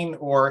writing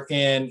or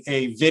in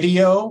a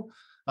video,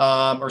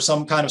 or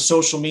some kind of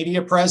social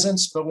media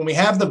presence. But when we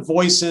have the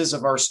voices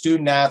of our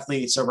student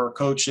athletes, of our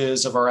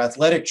coaches, of our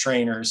athletic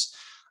trainers,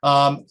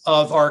 of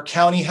our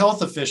county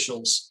health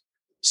officials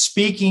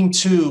speaking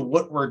to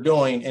what we're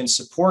doing and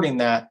supporting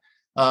that,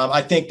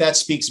 I think that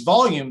speaks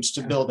volumes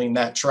to building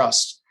that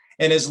trust.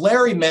 And as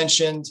Larry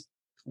mentioned,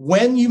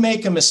 when you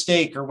make a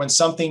mistake or when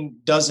something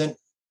doesn't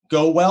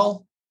go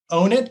well,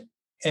 own it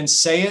and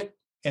say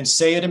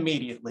it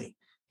immediately,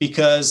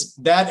 because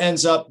that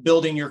ends up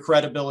building your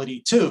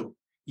credibility too.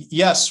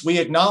 Yes, we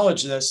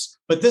acknowledge this,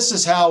 but this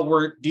is how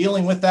we're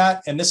dealing with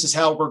that. And this is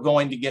how we're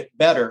going to get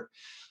better.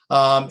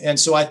 And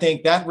so I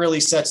think that really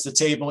sets the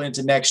table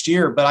into next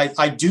year. But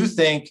I do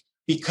think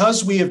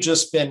because we have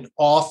just been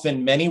off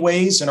in many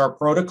ways in our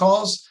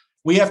protocols,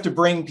 we have to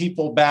bring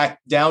people back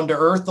down to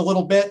earth a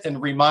little bit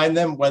and remind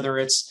them, whether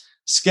it's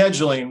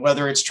scheduling,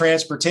 whether it's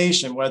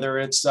transportation, whether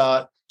it's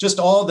just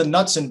all the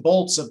nuts and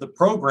bolts of the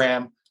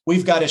program,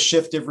 we've got to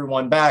shift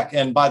everyone back.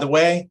 And by the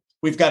way,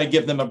 we've got to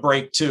give them a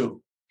break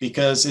too,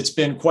 because it's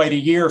been quite a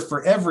year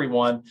for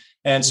everyone.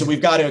 And so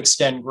we've got to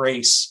extend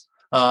grace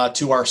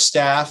to our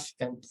staff,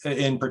 and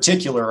in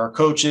particular, our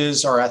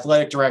coaches, our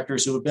athletic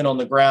directors who have been on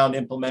the ground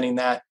implementing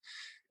that.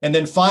 And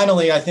then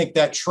finally, I think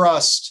that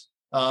trust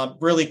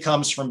really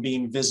comes from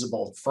being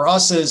visible. For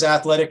us as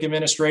athletic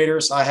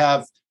administrators, I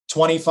have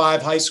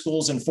 25 high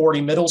schools and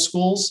 40 middle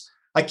schools.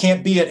 I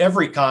can't be at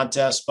every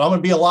contest, but I'm going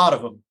to be a lot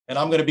of them. And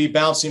I'm going to be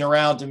bouncing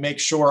around to make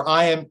sure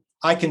I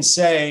can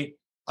say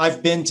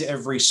I've been to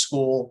every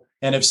school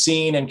and have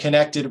seen and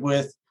connected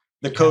with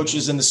the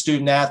coaches and the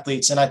student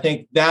athletes. And I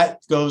think that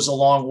goes a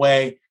long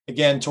way,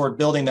 again, toward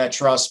building that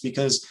trust,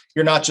 because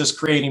you're not just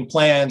creating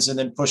plans and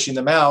then pushing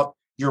them out.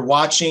 You're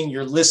watching,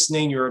 you're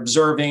listening, you're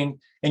observing,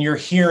 and you're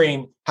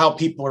hearing how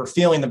people are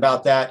feeling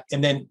about that,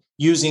 and then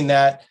using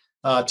that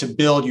to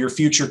build your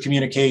future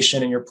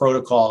communication and your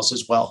protocols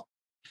as well.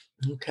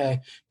 Okay.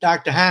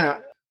 Dr. Hanna,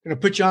 I'm going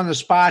to put you on the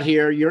spot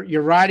here.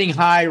 You're riding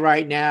high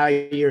right now.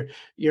 You're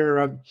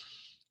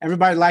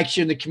everybody likes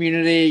you in the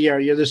community.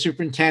 You're the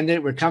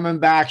superintendent. We're coming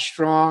back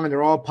strong, and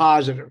they're all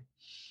positive.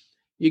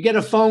 You get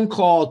a phone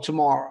call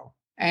tomorrow,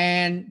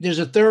 and there's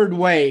a third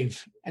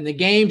wave, and the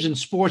games and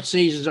sports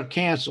seasons are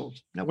canceled.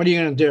 Now, what are you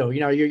going to do?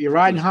 You're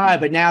riding high,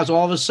 but now it's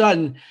all of a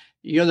sudden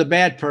you're the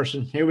bad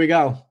person. Here we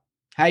go.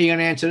 How are you going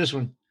to answer this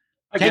one?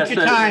 Take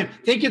your time.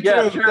 Think it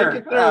through. Sure.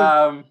 Think it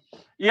through.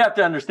 You have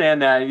to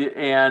understand that,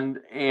 and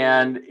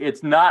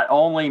it's not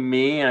only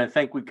me. And I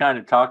think we kind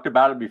of talked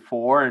about it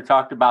before, and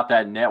talked about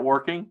that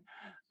networking.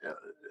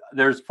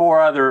 There's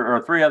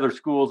 3 other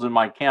schools in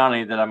my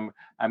county that I'm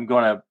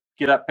going to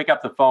pick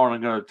up the phone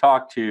and going to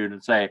talk to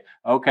and say,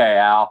 okay,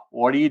 Al,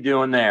 what are you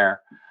doing there?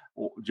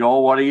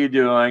 Joel, what are you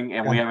doing?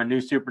 And we have a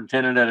new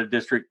superintendent at a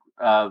district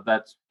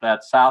that's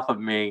south of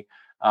me,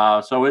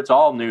 so it's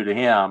all new to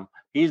him.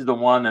 He's the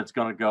one that's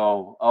going to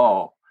go,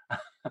 oh.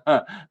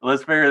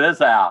 Let's figure this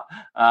out.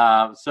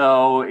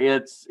 So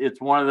it's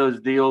one of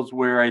those deals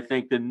where I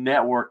think the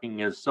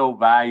networking is so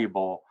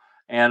valuable,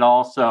 and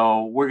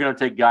also we're going to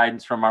take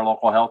guidance from our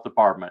local health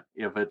department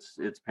if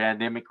it's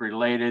pandemic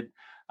related.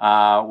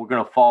 We're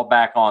going to fall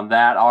back on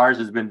that. Ours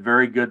has been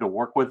very good to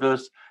work with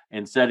us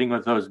in setting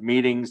with those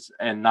meetings,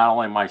 and not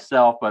only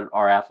myself but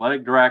our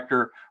athletic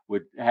director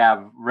would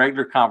have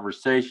regular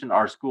conversation.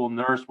 Our school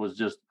nurse was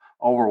just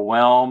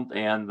overwhelmed,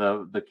 and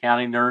the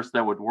county nurse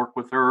that would work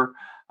with her.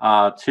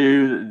 They're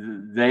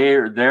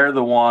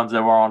the ones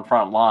that were on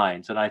front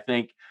lines. And I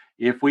think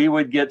if we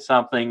would get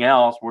something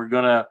else, we're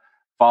going to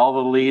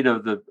follow the lead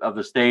of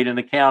the state and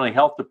the county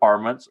health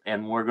departments,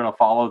 and we're going to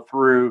follow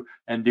through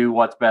and do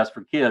what's best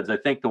for kids. I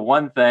think the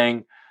one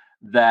thing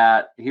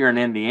that here in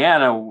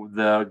Indiana,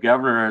 the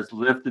governor has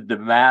lifted the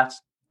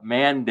mask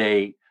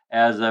mandate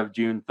as of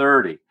June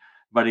 30,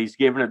 but he's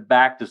given it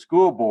back to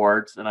school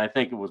boards. And I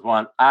think it was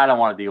one, I don't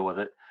want to deal with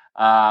it.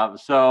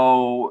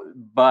 So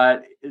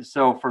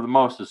for the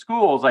most of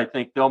schools, I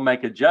think they'll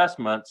make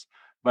adjustments,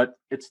 but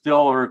it's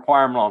still a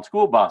requirement on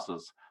school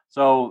buses.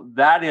 So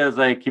that is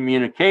a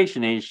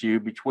communication issue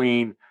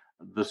between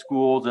the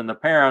schools and the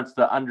parents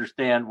to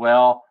understand,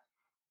 well,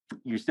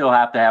 you still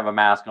have to have a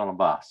mask on a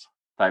bus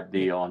type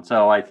deal. And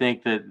so I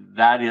think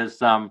that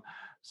is a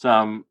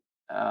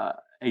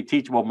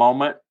teachable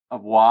moment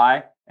of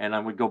why. And I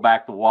would go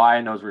back to why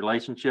and those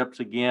relationships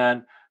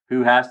again,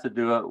 who has to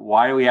do it?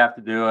 Why do we have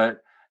to do it?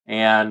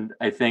 And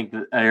I think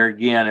that,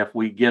 again, if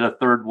we get a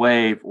third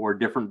wave or a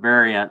different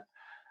variant,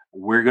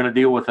 we're going to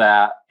deal with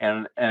that.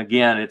 And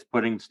again, it's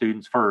putting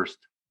students first.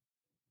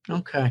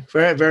 Okay.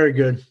 Very, very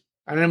good.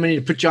 I don't mean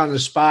to put you on the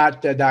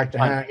spot, Dr.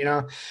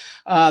 Hanna.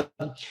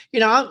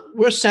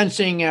 We're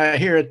sensing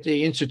here at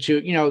the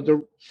Institute,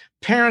 the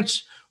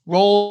parents'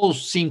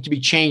 roles seem to be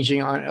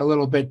changing a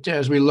little bit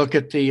as we look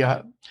at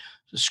the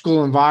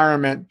school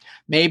environment.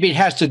 Maybe it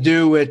has to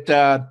do with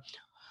the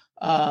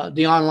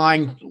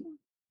online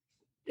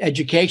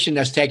education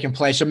that's taking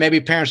place. So maybe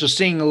parents are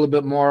seeing a little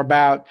bit more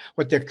about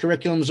what their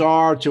curriculums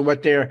are to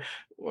what their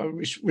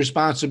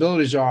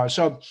responsibilities are.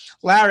 So,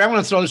 Larry, I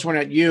want to throw this one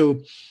at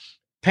you.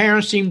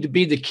 Parents seem to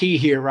be the key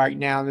here right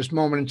now in this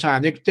moment in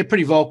time. They're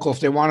pretty vocal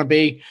if they want to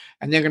be,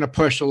 and they're going to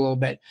push a little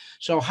bit.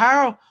 So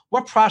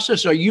what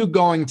process are you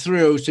going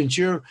through, since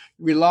you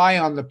rely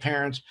on the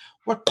parents?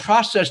 What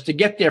process to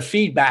get their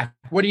feedback?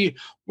 How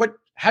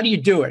do you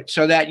do it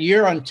so that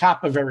you're on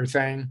top of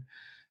everything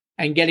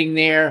and getting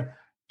there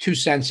 2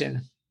 cents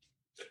in?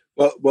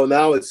 Well,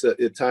 now it's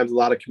at times a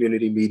lot of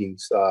community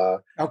meetings,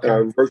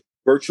 Okay.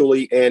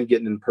 Virtually and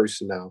getting in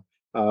person now.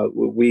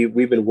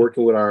 We've been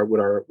working with our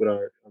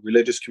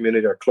religious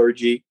community, our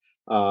clergy,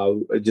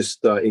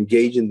 just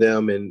engaging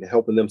them and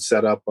helping them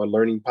set up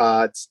learning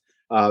pods.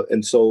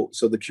 And so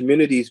the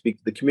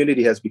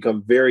community has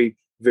become very,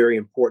 very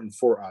important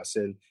for us,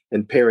 and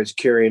parents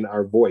carrying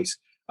our voice.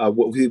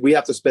 We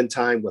have to spend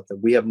time with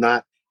them. We have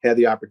not had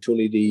the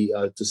opportunity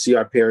to see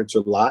our parents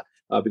a lot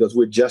because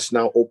we're just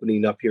now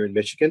opening up here in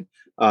Michigan.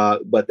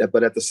 But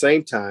at the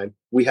same time,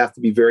 we have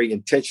to be very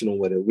intentional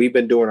with it. We've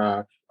been doing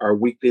our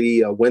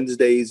weekly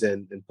Wednesdays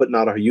and putting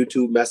out our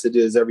YouTube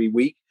messages every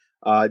week.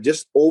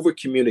 Just over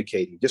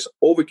communicating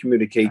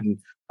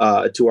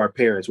to our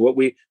parents.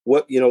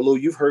 Lou,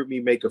 you've heard me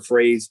make a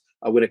phrase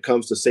when it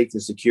comes to safety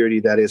and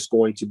security that is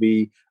going to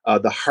be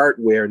the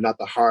hardware, not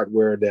the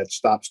hardware that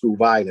stops school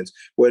violence.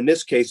 Well, in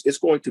this case, it's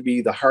going to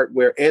be the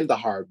hardware and the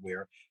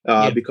hardware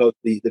because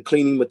the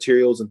cleaning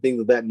materials and things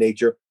of that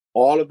nature,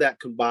 all of that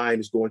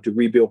combined is going to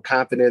rebuild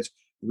confidence,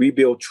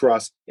 rebuild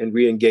trust, and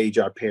re-engage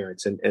our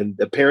parents. And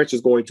the parents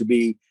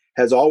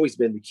has always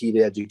been the key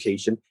to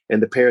education,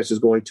 and the parents is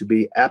going to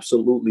be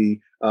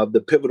absolutely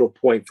the pivotal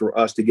point for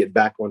us to get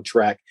back on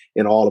track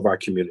in all of our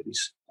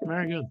communities.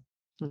 Very good.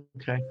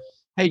 Okay.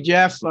 Hey,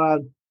 Jeff,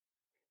 the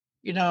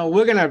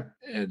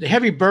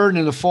heavy burden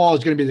in the fall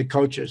is going to be the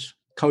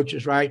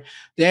coaches, right?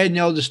 They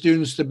know the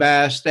students the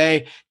best.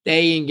 They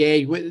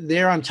engage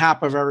they're on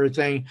top of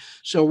everything.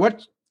 So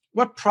what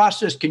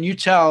process can you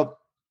tell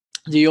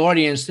the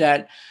audience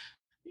that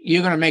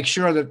you're going to make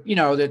sure that,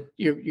 that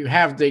you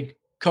have the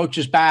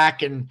coaches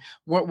back, and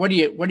what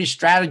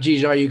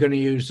strategies are you going to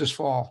use this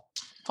fall?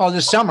 Oh,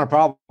 this summer,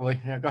 probably.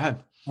 Yeah, go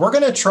ahead. We're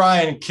going to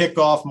try and kick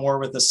off more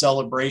with the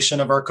celebration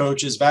of our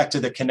coaches, back to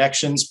the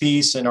connections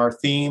piece and our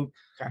theme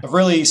of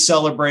really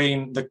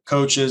celebrating the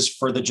coaches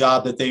for the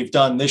job that they've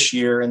done this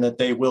year and that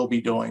they will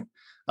be doing.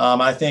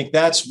 I think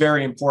that's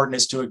very important,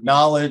 is to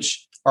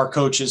acknowledge our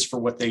coaches for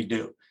what they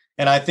do.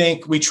 And I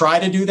think we try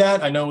to do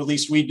that. I know at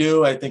least we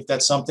do. I think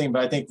that's something,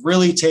 but I think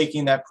really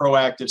taking that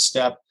proactive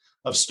step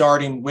of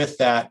starting with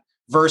that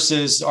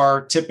versus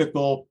our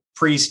typical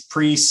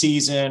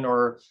pre-season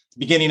or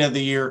beginning of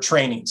the year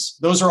trainings.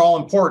 Those are all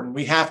important.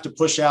 We have to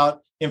push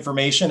out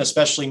information,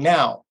 especially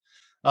now.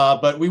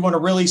 But we want to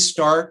really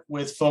start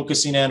with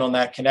focusing in on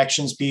that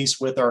connections piece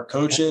with our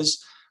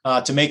coaches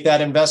to make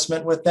that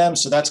investment with them.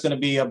 So that's going to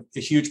be a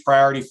huge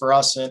priority for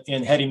us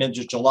in heading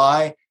into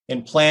July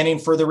and planning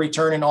for the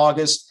return in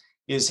August.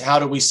 Is how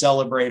do we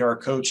celebrate our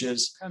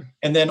coaches?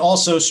 And then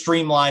also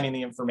streamlining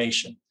the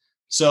information.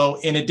 So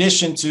in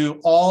addition to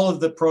all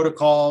of the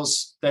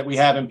protocols that we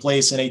have in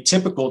place in a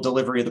typical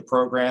delivery of the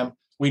program,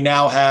 we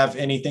now have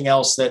anything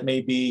else that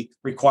may be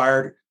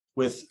required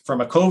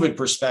from a COVID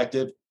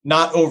perspective,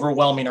 not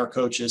overwhelming our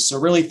coaches. So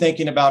really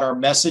thinking about our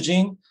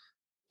messaging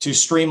to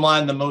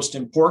streamline the most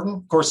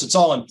important. Of course, it's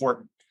all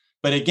important.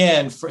 But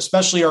again, for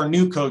especially our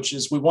new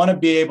coaches, we want to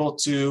be able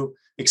to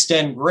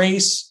extend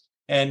grace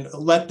and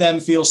let them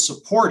feel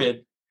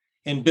supported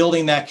in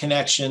building that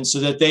connection so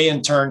that they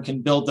in turn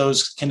can build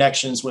those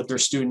connections with their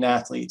student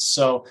athletes.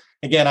 So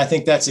again, I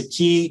think that's a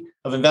key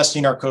of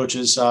investing our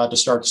coaches to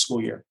start the school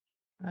year.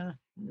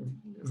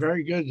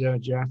 Very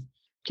good, Jeff.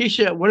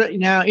 Keisha,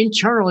 now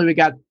internally we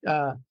got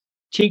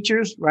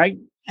teachers, right,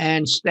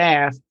 and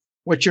staff.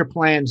 What's your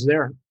plans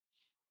there?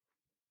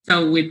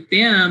 So with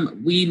them,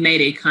 we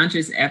made a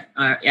conscious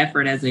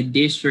effort as a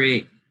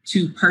district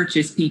to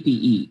purchase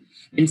PPE.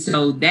 And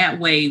so that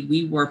way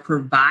we were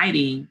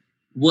providing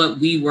what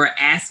we were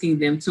asking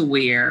them to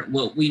wear,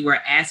 what we were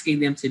asking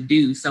them to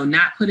do. So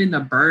not putting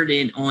the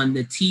burden on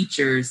the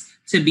teachers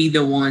to be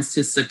the ones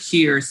to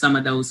secure some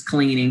of those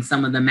cleaning,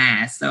 some of the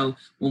masks. So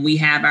when we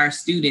have our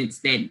students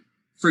that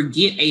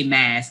forget a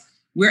mask,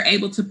 we're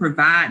able to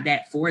provide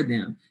that for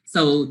them.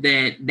 So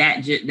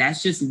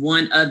that's just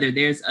one other.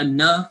 There's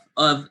enough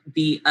of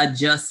the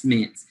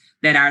adjustments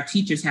that our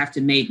teachers have to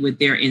make with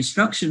their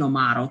instructional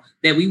model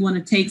that we want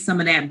to take some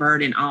of that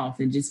burden off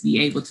and just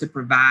be able to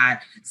provide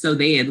so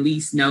they at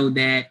least know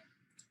that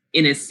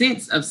in a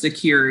sense of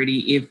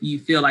security, if you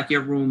feel like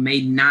your room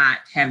may not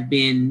have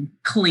been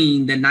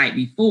cleaned the night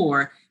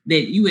before,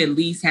 that you at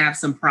least have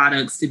some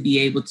products to be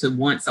able to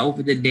once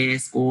over the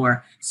desk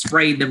or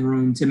spray the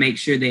room to make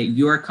sure that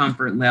your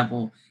comfort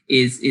level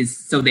is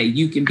so that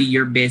you can be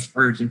your best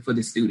version for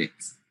the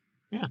students.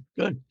 Yeah,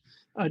 good.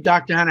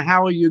 Dr. Hanna,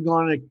 how are you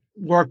going to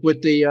work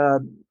with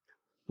the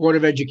Board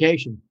of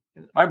Education?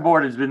 My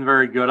board has been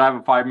very good. I have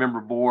a 5-member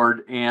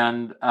board,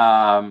 and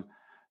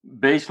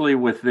basically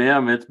with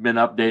them, it's been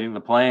updating the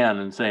plan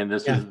and saying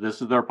this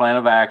is their plan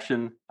of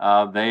action.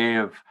 They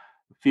have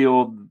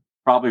fielded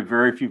probably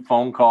very few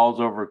phone calls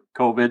over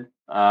COVID,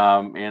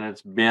 and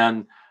it's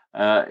been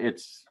and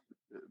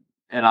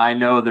I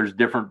know there's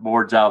different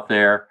boards out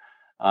there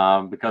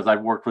because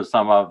I've worked with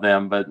some of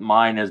them, but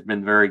mine has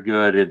been very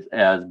good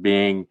as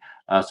being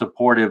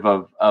supportive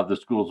of the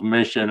school's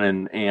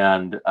mission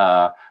and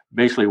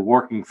basically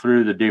working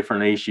through the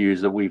different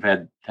issues that we've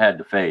had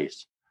to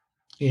face.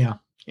 Yeah.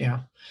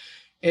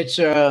 It's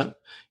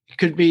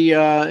could be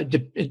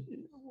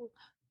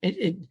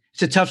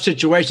it's a tough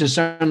situation.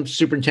 Some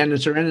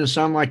superintendents are in, and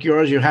some like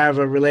yours, you have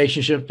a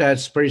relationship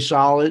that's pretty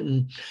solid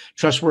and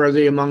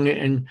trustworthy among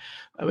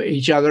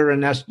each other,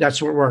 and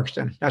that's what works.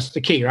 Then that's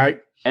the key,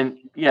 right? And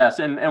yes,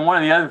 and one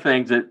of the other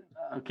things that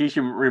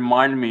Keisha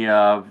reminded me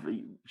of,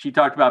 she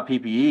talked about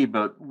PPE,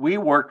 but we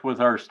worked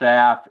with our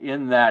staff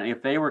in that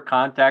if they were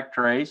contact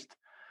traced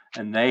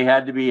and they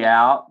had to be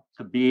out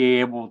to be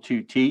able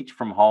to teach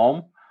from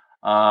home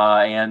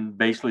and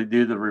basically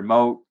do the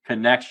remote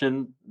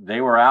connection,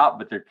 they were out,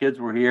 but their kids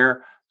were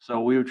here.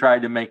 So we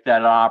tried to make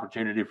that an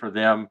opportunity for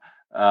them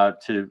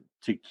to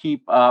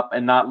keep up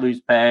and not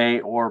lose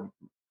pay or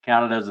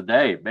count it as a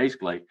day,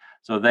 basically.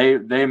 So they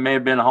may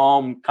have been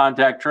home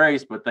contact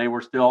trace, but they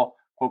were still,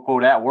 quote,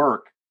 quote, at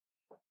work.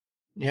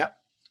 Yeah.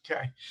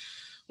 Okay.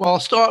 Well, I'll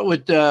start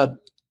with Dr.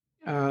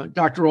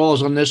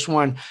 Rawls on this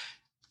one.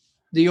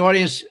 The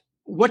audience,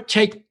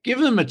 give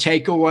them a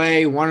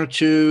takeaway, one or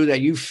two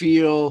that you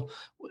feel,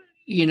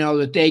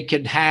 that they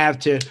could have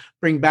to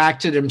bring back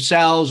to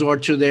themselves or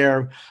to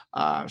their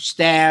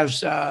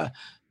staffs to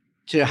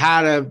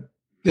how to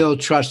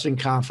build trust and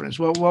confidence.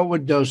 What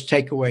would those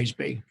takeaways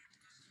be?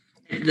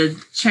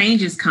 The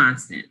change is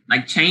constant.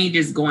 Like, change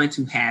is going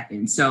to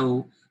happen.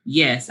 So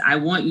yes, I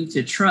want you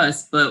to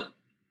trust, but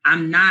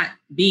I'm not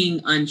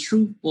being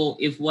untruthful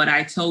if what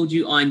I told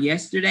you on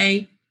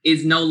yesterday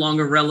is no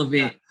longer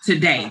relevant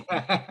today.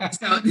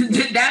 So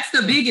that's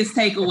the biggest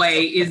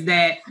takeaway, is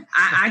that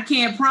I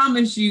can't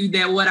promise you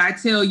that what I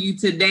tell you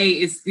today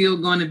is still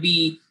going to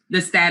be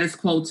the status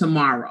quo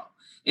tomorrow.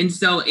 And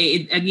so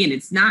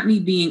it's not me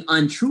being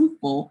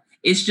untruthful.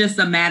 It's just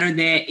a matter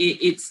that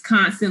it's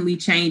constantly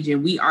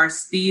changing. We are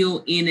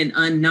still in an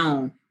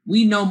unknown.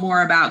 We know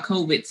more about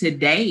COVID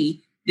today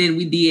than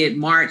we did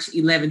March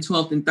 11th,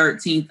 12th, and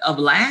 13th of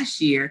last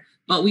year,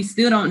 but we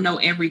still don't know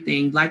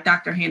everything. Like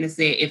Dr. Hannah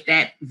said, if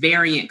that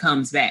variant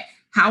comes back,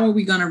 how are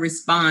we going to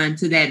respond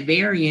to that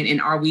variant?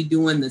 And are we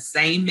doing the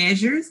same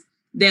measures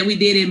that we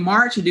did in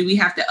March, or do we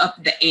have to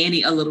up the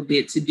ante a little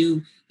bit to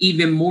do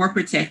even more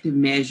protective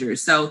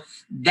measures? So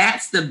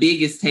that's the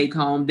biggest take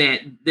home,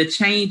 that the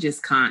change is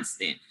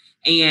constant.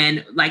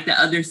 And like the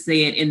others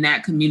said, in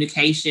that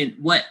communication,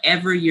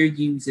 whatever you're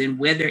using,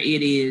 whether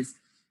it is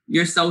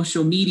your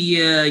social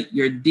media,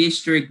 your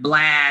district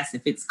blast,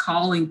 if it's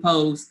calling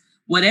posts,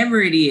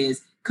 whatever it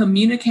is,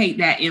 communicate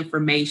that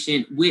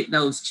information with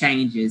those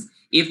changes.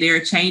 If there are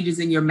changes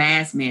in your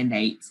mask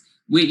mandates,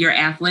 with your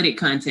athletic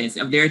contests,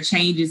 if there are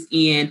changes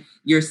in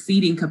your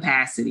seating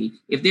capacity,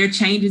 if there are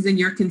changes in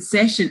your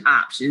concession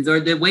options or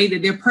the way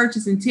that they're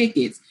purchasing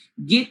tickets,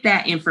 get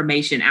that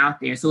information out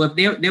there. So if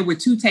there were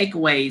two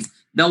takeaways,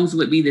 those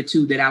would be the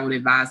two that I would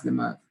advise them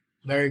of.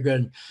 Very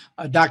good.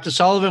 Dr.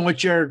 Sullivan,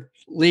 what's your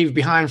leave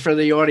behind for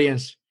the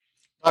audience?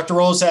 Dr.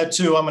 Rolls had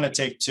two. I'm going to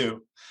take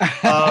two.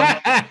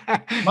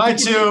 My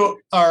two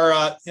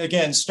are,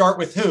 again, start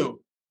with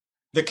who?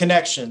 The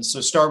connections. So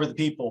start with the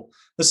people.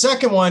 The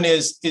second one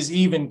is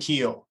even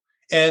keel.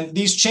 And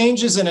these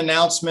changes and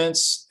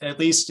announcements, at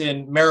least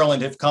in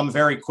Maryland, have come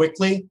very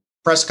quickly.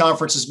 Press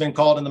conference has been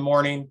called in the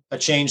morning. A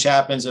change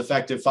happens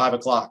effective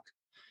 5:00.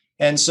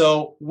 And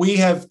so we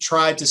have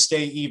tried to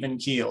stay even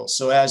keel.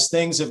 So as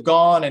things have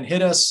gone and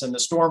hit us and the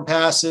storm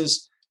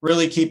passes,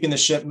 really keeping the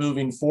ship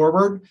moving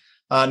forward,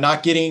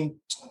 not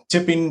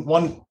tipping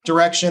one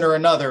direction or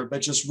another,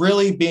 but just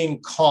really being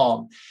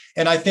calm.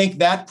 And I think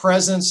that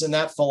presence and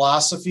that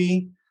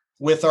philosophy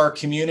with our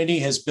community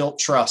has built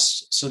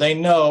trust. So they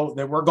know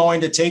that we're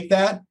going to take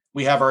that.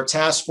 We have our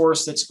task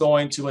force that's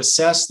going to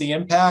assess the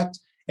impact,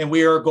 and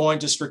we are going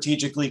to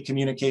strategically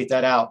communicate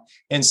that out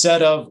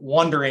instead of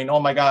wondering, oh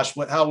my gosh,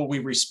 how will we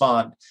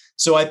respond?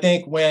 So I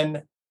think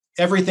when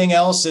everything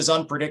else is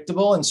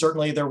unpredictable, and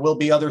certainly there will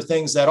be other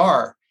things that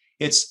are,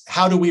 it's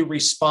how do we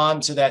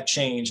respond to that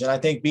change? And I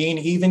think being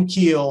even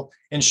keel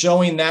and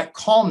showing that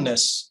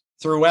calmness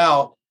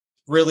throughout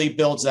really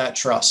builds that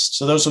trust.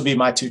 So those would be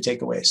my two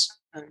takeaways.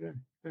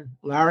 Good.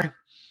 Larry?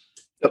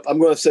 I'm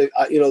going to say,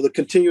 the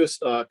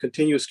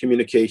continuous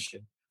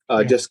communication.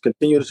 Just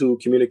continue to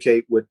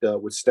communicate with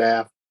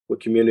staff, with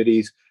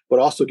communities, but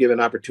also give an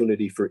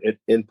opportunity for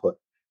input.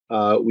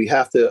 We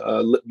have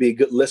to be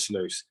good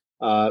listeners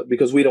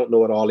because we don't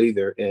know it all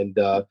either. And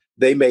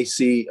they may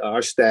see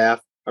our staff,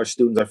 our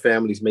students, our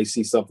families may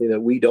see something that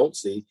we don't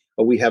see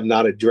or we have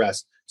not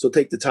addressed. So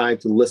take the time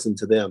to listen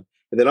to them.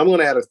 And then I'm going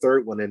to add a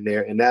third one in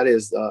there, and that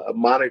is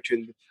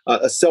monitoring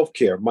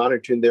self-care,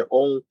 monitoring their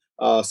own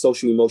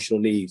social emotional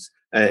needs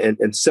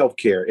and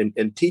self-care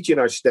and teaching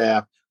our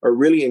staff or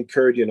really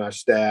encouraging our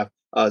staff.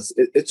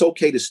 It's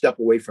okay to step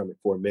away from it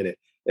for a minute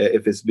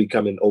if it's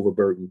becoming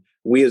overburdened.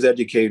 We as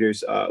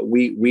educators,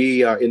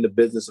 we are in the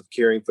business of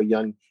caring for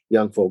young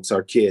folks,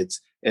 our kids,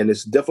 and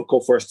it's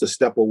difficult for us to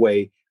step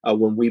away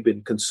when we've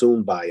been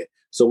consumed by it.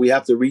 So we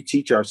have to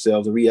reteach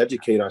ourselves and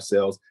re-educate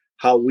ourselves.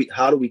 How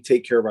do we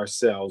take care of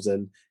ourselves?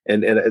 And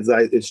as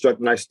I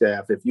instruct my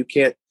staff, if you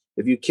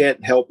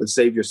can't help and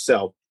save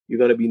yourself, you're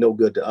going to be no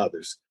good to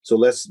others. So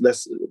let's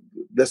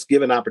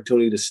give an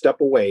opportunity to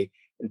step away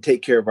and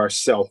take care of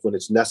ourselves when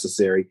it's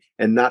necessary,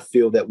 and not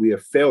feel that we are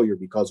failure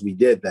because we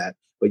did that,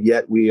 but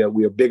yet we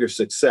are bigger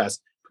success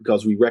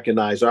because we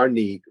recognize our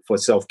need for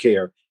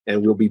self-care,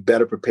 and we'll be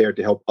better prepared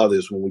to help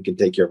others when we can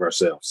take care of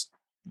ourselves.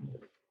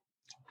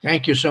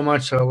 Thank you so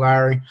much,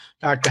 Larry.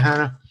 Dr.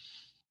 Hanna?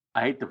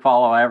 I hate to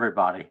follow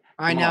everybody.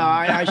 I know.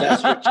 I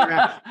just switch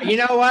around. You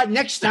know what?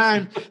 Next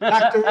time,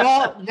 Dr.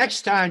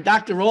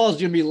 Rawls is going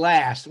to be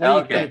last.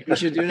 What do you think? We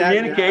should do that.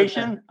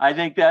 Communication, I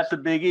think that's a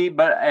biggie.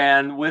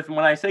 When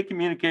I say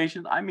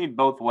communication, I mean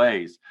both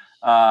ways.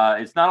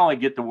 It's not only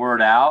get the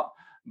word out,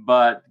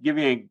 but give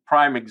you a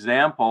prime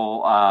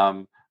example.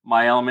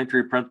 My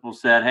elementary principal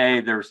said,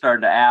 "Hey, they're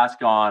starting to ask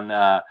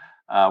on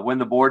when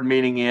the board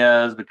meeting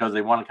is, because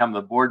they want to come to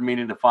the board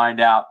meeting to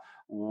find out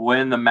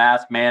when the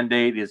mask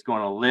mandate is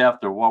going to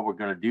lift or what we're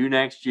going to do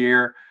next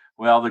year."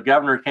 Well, the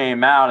governor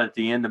came out at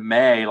the end of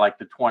May, like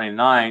the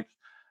 29th.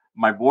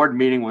 My board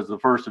meeting was the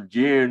 1st of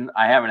June.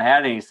 I haven't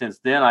had any since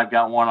then. I've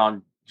got one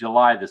on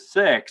July the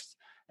 6th.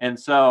 And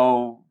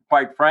so,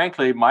 quite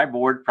frankly, my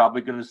board's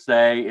probably going to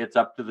say it's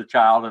up to the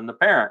child and the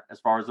parent as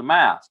far as the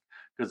mask,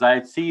 because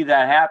I see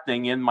that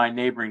happening in my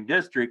neighboring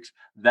districts.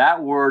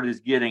 That word is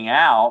getting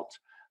out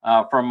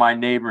from my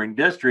neighboring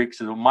districts.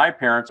 So my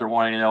parents are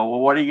wanting to know, well,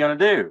 what are you going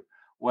to do?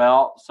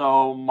 Well,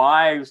 so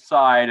my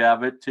side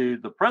of it to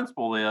the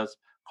principal is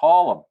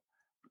call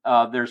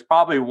them. There's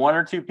probably one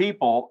or two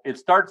people. It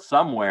starts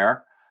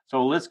somewhere.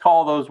 So let's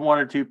call those one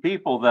or two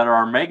people that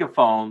are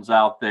megaphones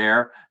out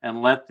there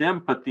and let them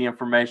put the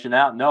information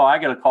out. No, I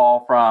got a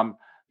call from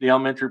the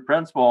elementary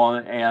principal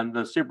and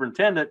the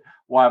superintendent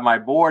why my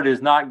board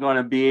is not going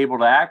to be able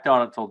to act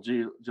on it till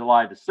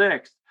July the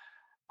 6th.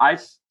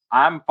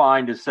 I'm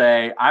fine to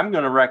say, I'm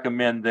going to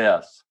recommend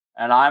this.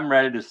 And I'm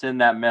ready to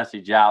send that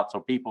message out so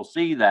people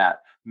see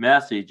that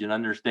message and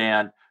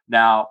understand.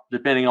 Now,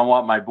 depending on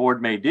what my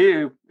board may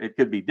do, it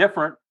could be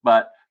different,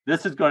 but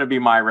this is going to be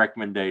my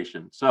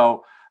recommendation.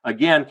 So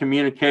again,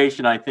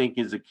 communication, I think,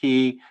 is a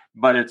key,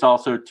 but it's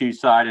also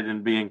two-sided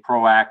in being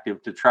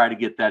proactive to try to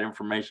get that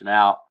information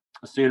out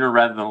sooner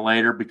rather than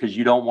later, because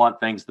you don't want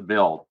things to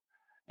build.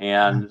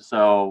 And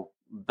so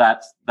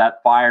that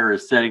fire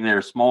is sitting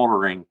there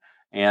smoldering.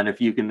 And if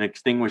you can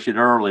extinguish it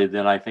early,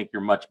 then I think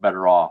you're much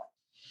better off.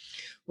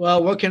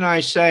 Well, what can I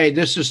say?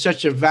 This is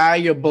such a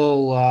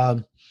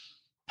valuable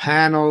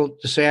panel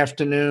this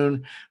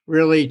afternoon,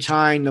 really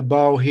tying the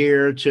bow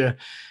here to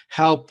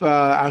help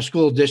our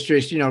school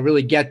districts,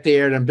 really get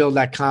there and build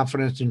that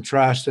confidence and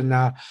trust. And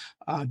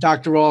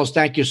Dr. Rawls,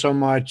 thank you so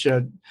much.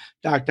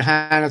 Dr.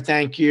 Hanna,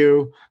 thank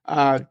you.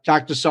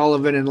 Dr.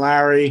 Sullivan and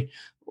Larry,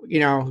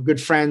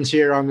 good friends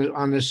here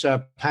on this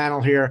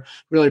panel here.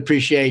 Really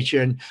appreciate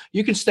you. And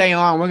you can stay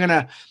on. We're going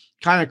to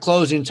kind of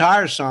close the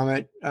entire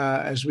summit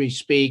as we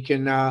speak.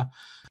 And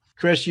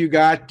Chris, you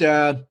got,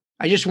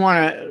 I just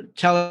want to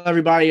tell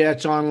everybody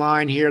that's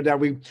online here that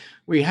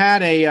we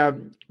had a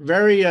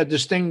very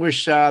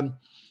distinguished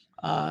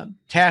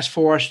task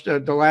force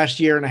the last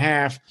year and a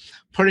half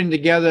putting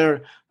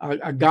together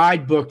a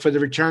guidebook for the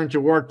return to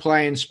work,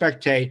 play, and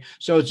spectate.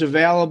 So it's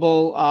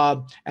available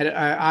at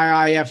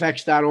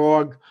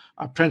iifx.org.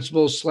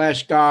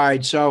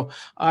 Principles/guide. So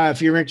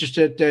if you're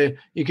interested,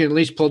 you can at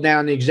least pull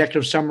down the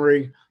executive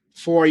summary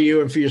for you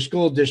and for your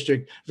school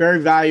district. Very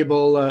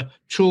valuable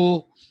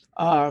tool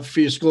for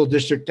your school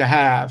district to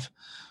have.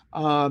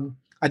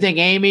 I think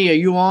Amy, are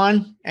you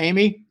on?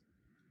 Amy?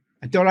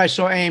 I thought I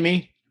saw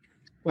Amy.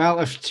 Well,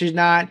 if she's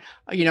not,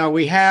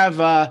 we have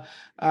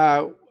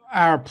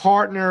our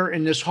partner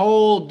in this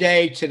whole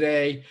day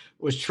today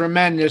was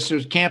tremendous. It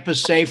was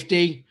Campus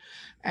Safety.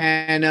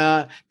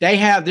 And they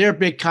have their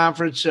big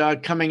conference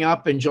coming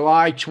up in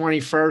July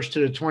 21st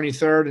to the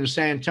 23rd in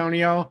San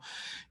Antonio.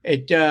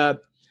 It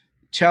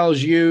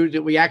tells you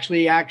that we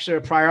actually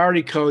a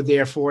priority code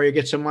there for you,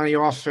 get some money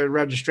off for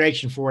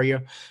registration for you.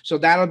 So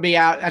that'll be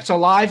out. That's a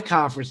live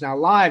conference now,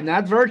 live,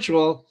 not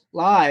virtual,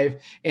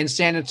 live in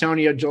San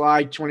Antonio,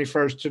 July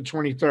 21st to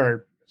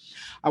 23rd.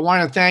 I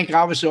want to thank,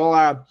 obviously, all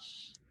our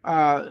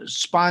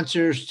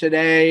sponsors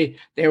today.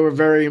 They were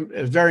very,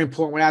 very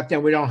important. Without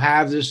them, we don't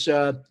have this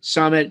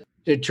summit.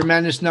 The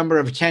tremendous number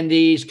of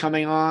attendees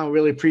coming on.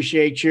 Really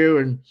appreciate you,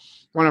 and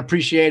want to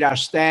appreciate our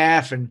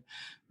staff and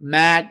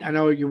Matt. I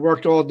know you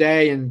worked all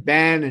day, and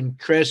Ben and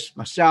Chris,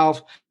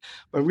 myself,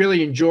 but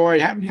really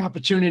enjoyed having the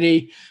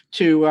opportunity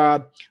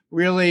to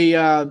really,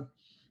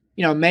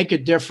 make a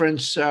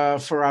difference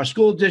for our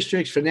school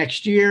districts for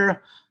next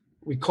year.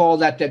 We call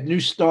that new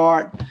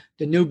start,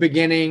 the new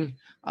beginning.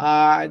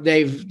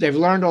 They've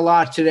learned a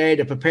lot today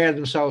to prepare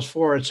themselves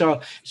for it. So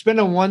it's been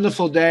a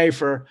wonderful day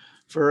for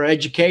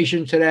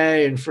education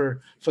today, and for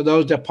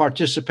those that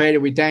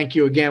participated. We thank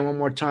you again one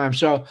more time.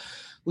 So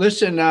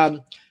listen,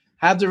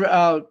 have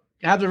the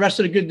rest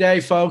of the good day,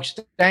 folks.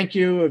 Thank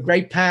you. A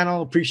great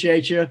panel.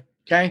 Appreciate you.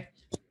 Okay.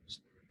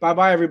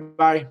 Bye-bye,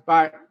 everybody.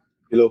 Bye.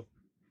 Hello.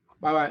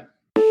 Bye-bye.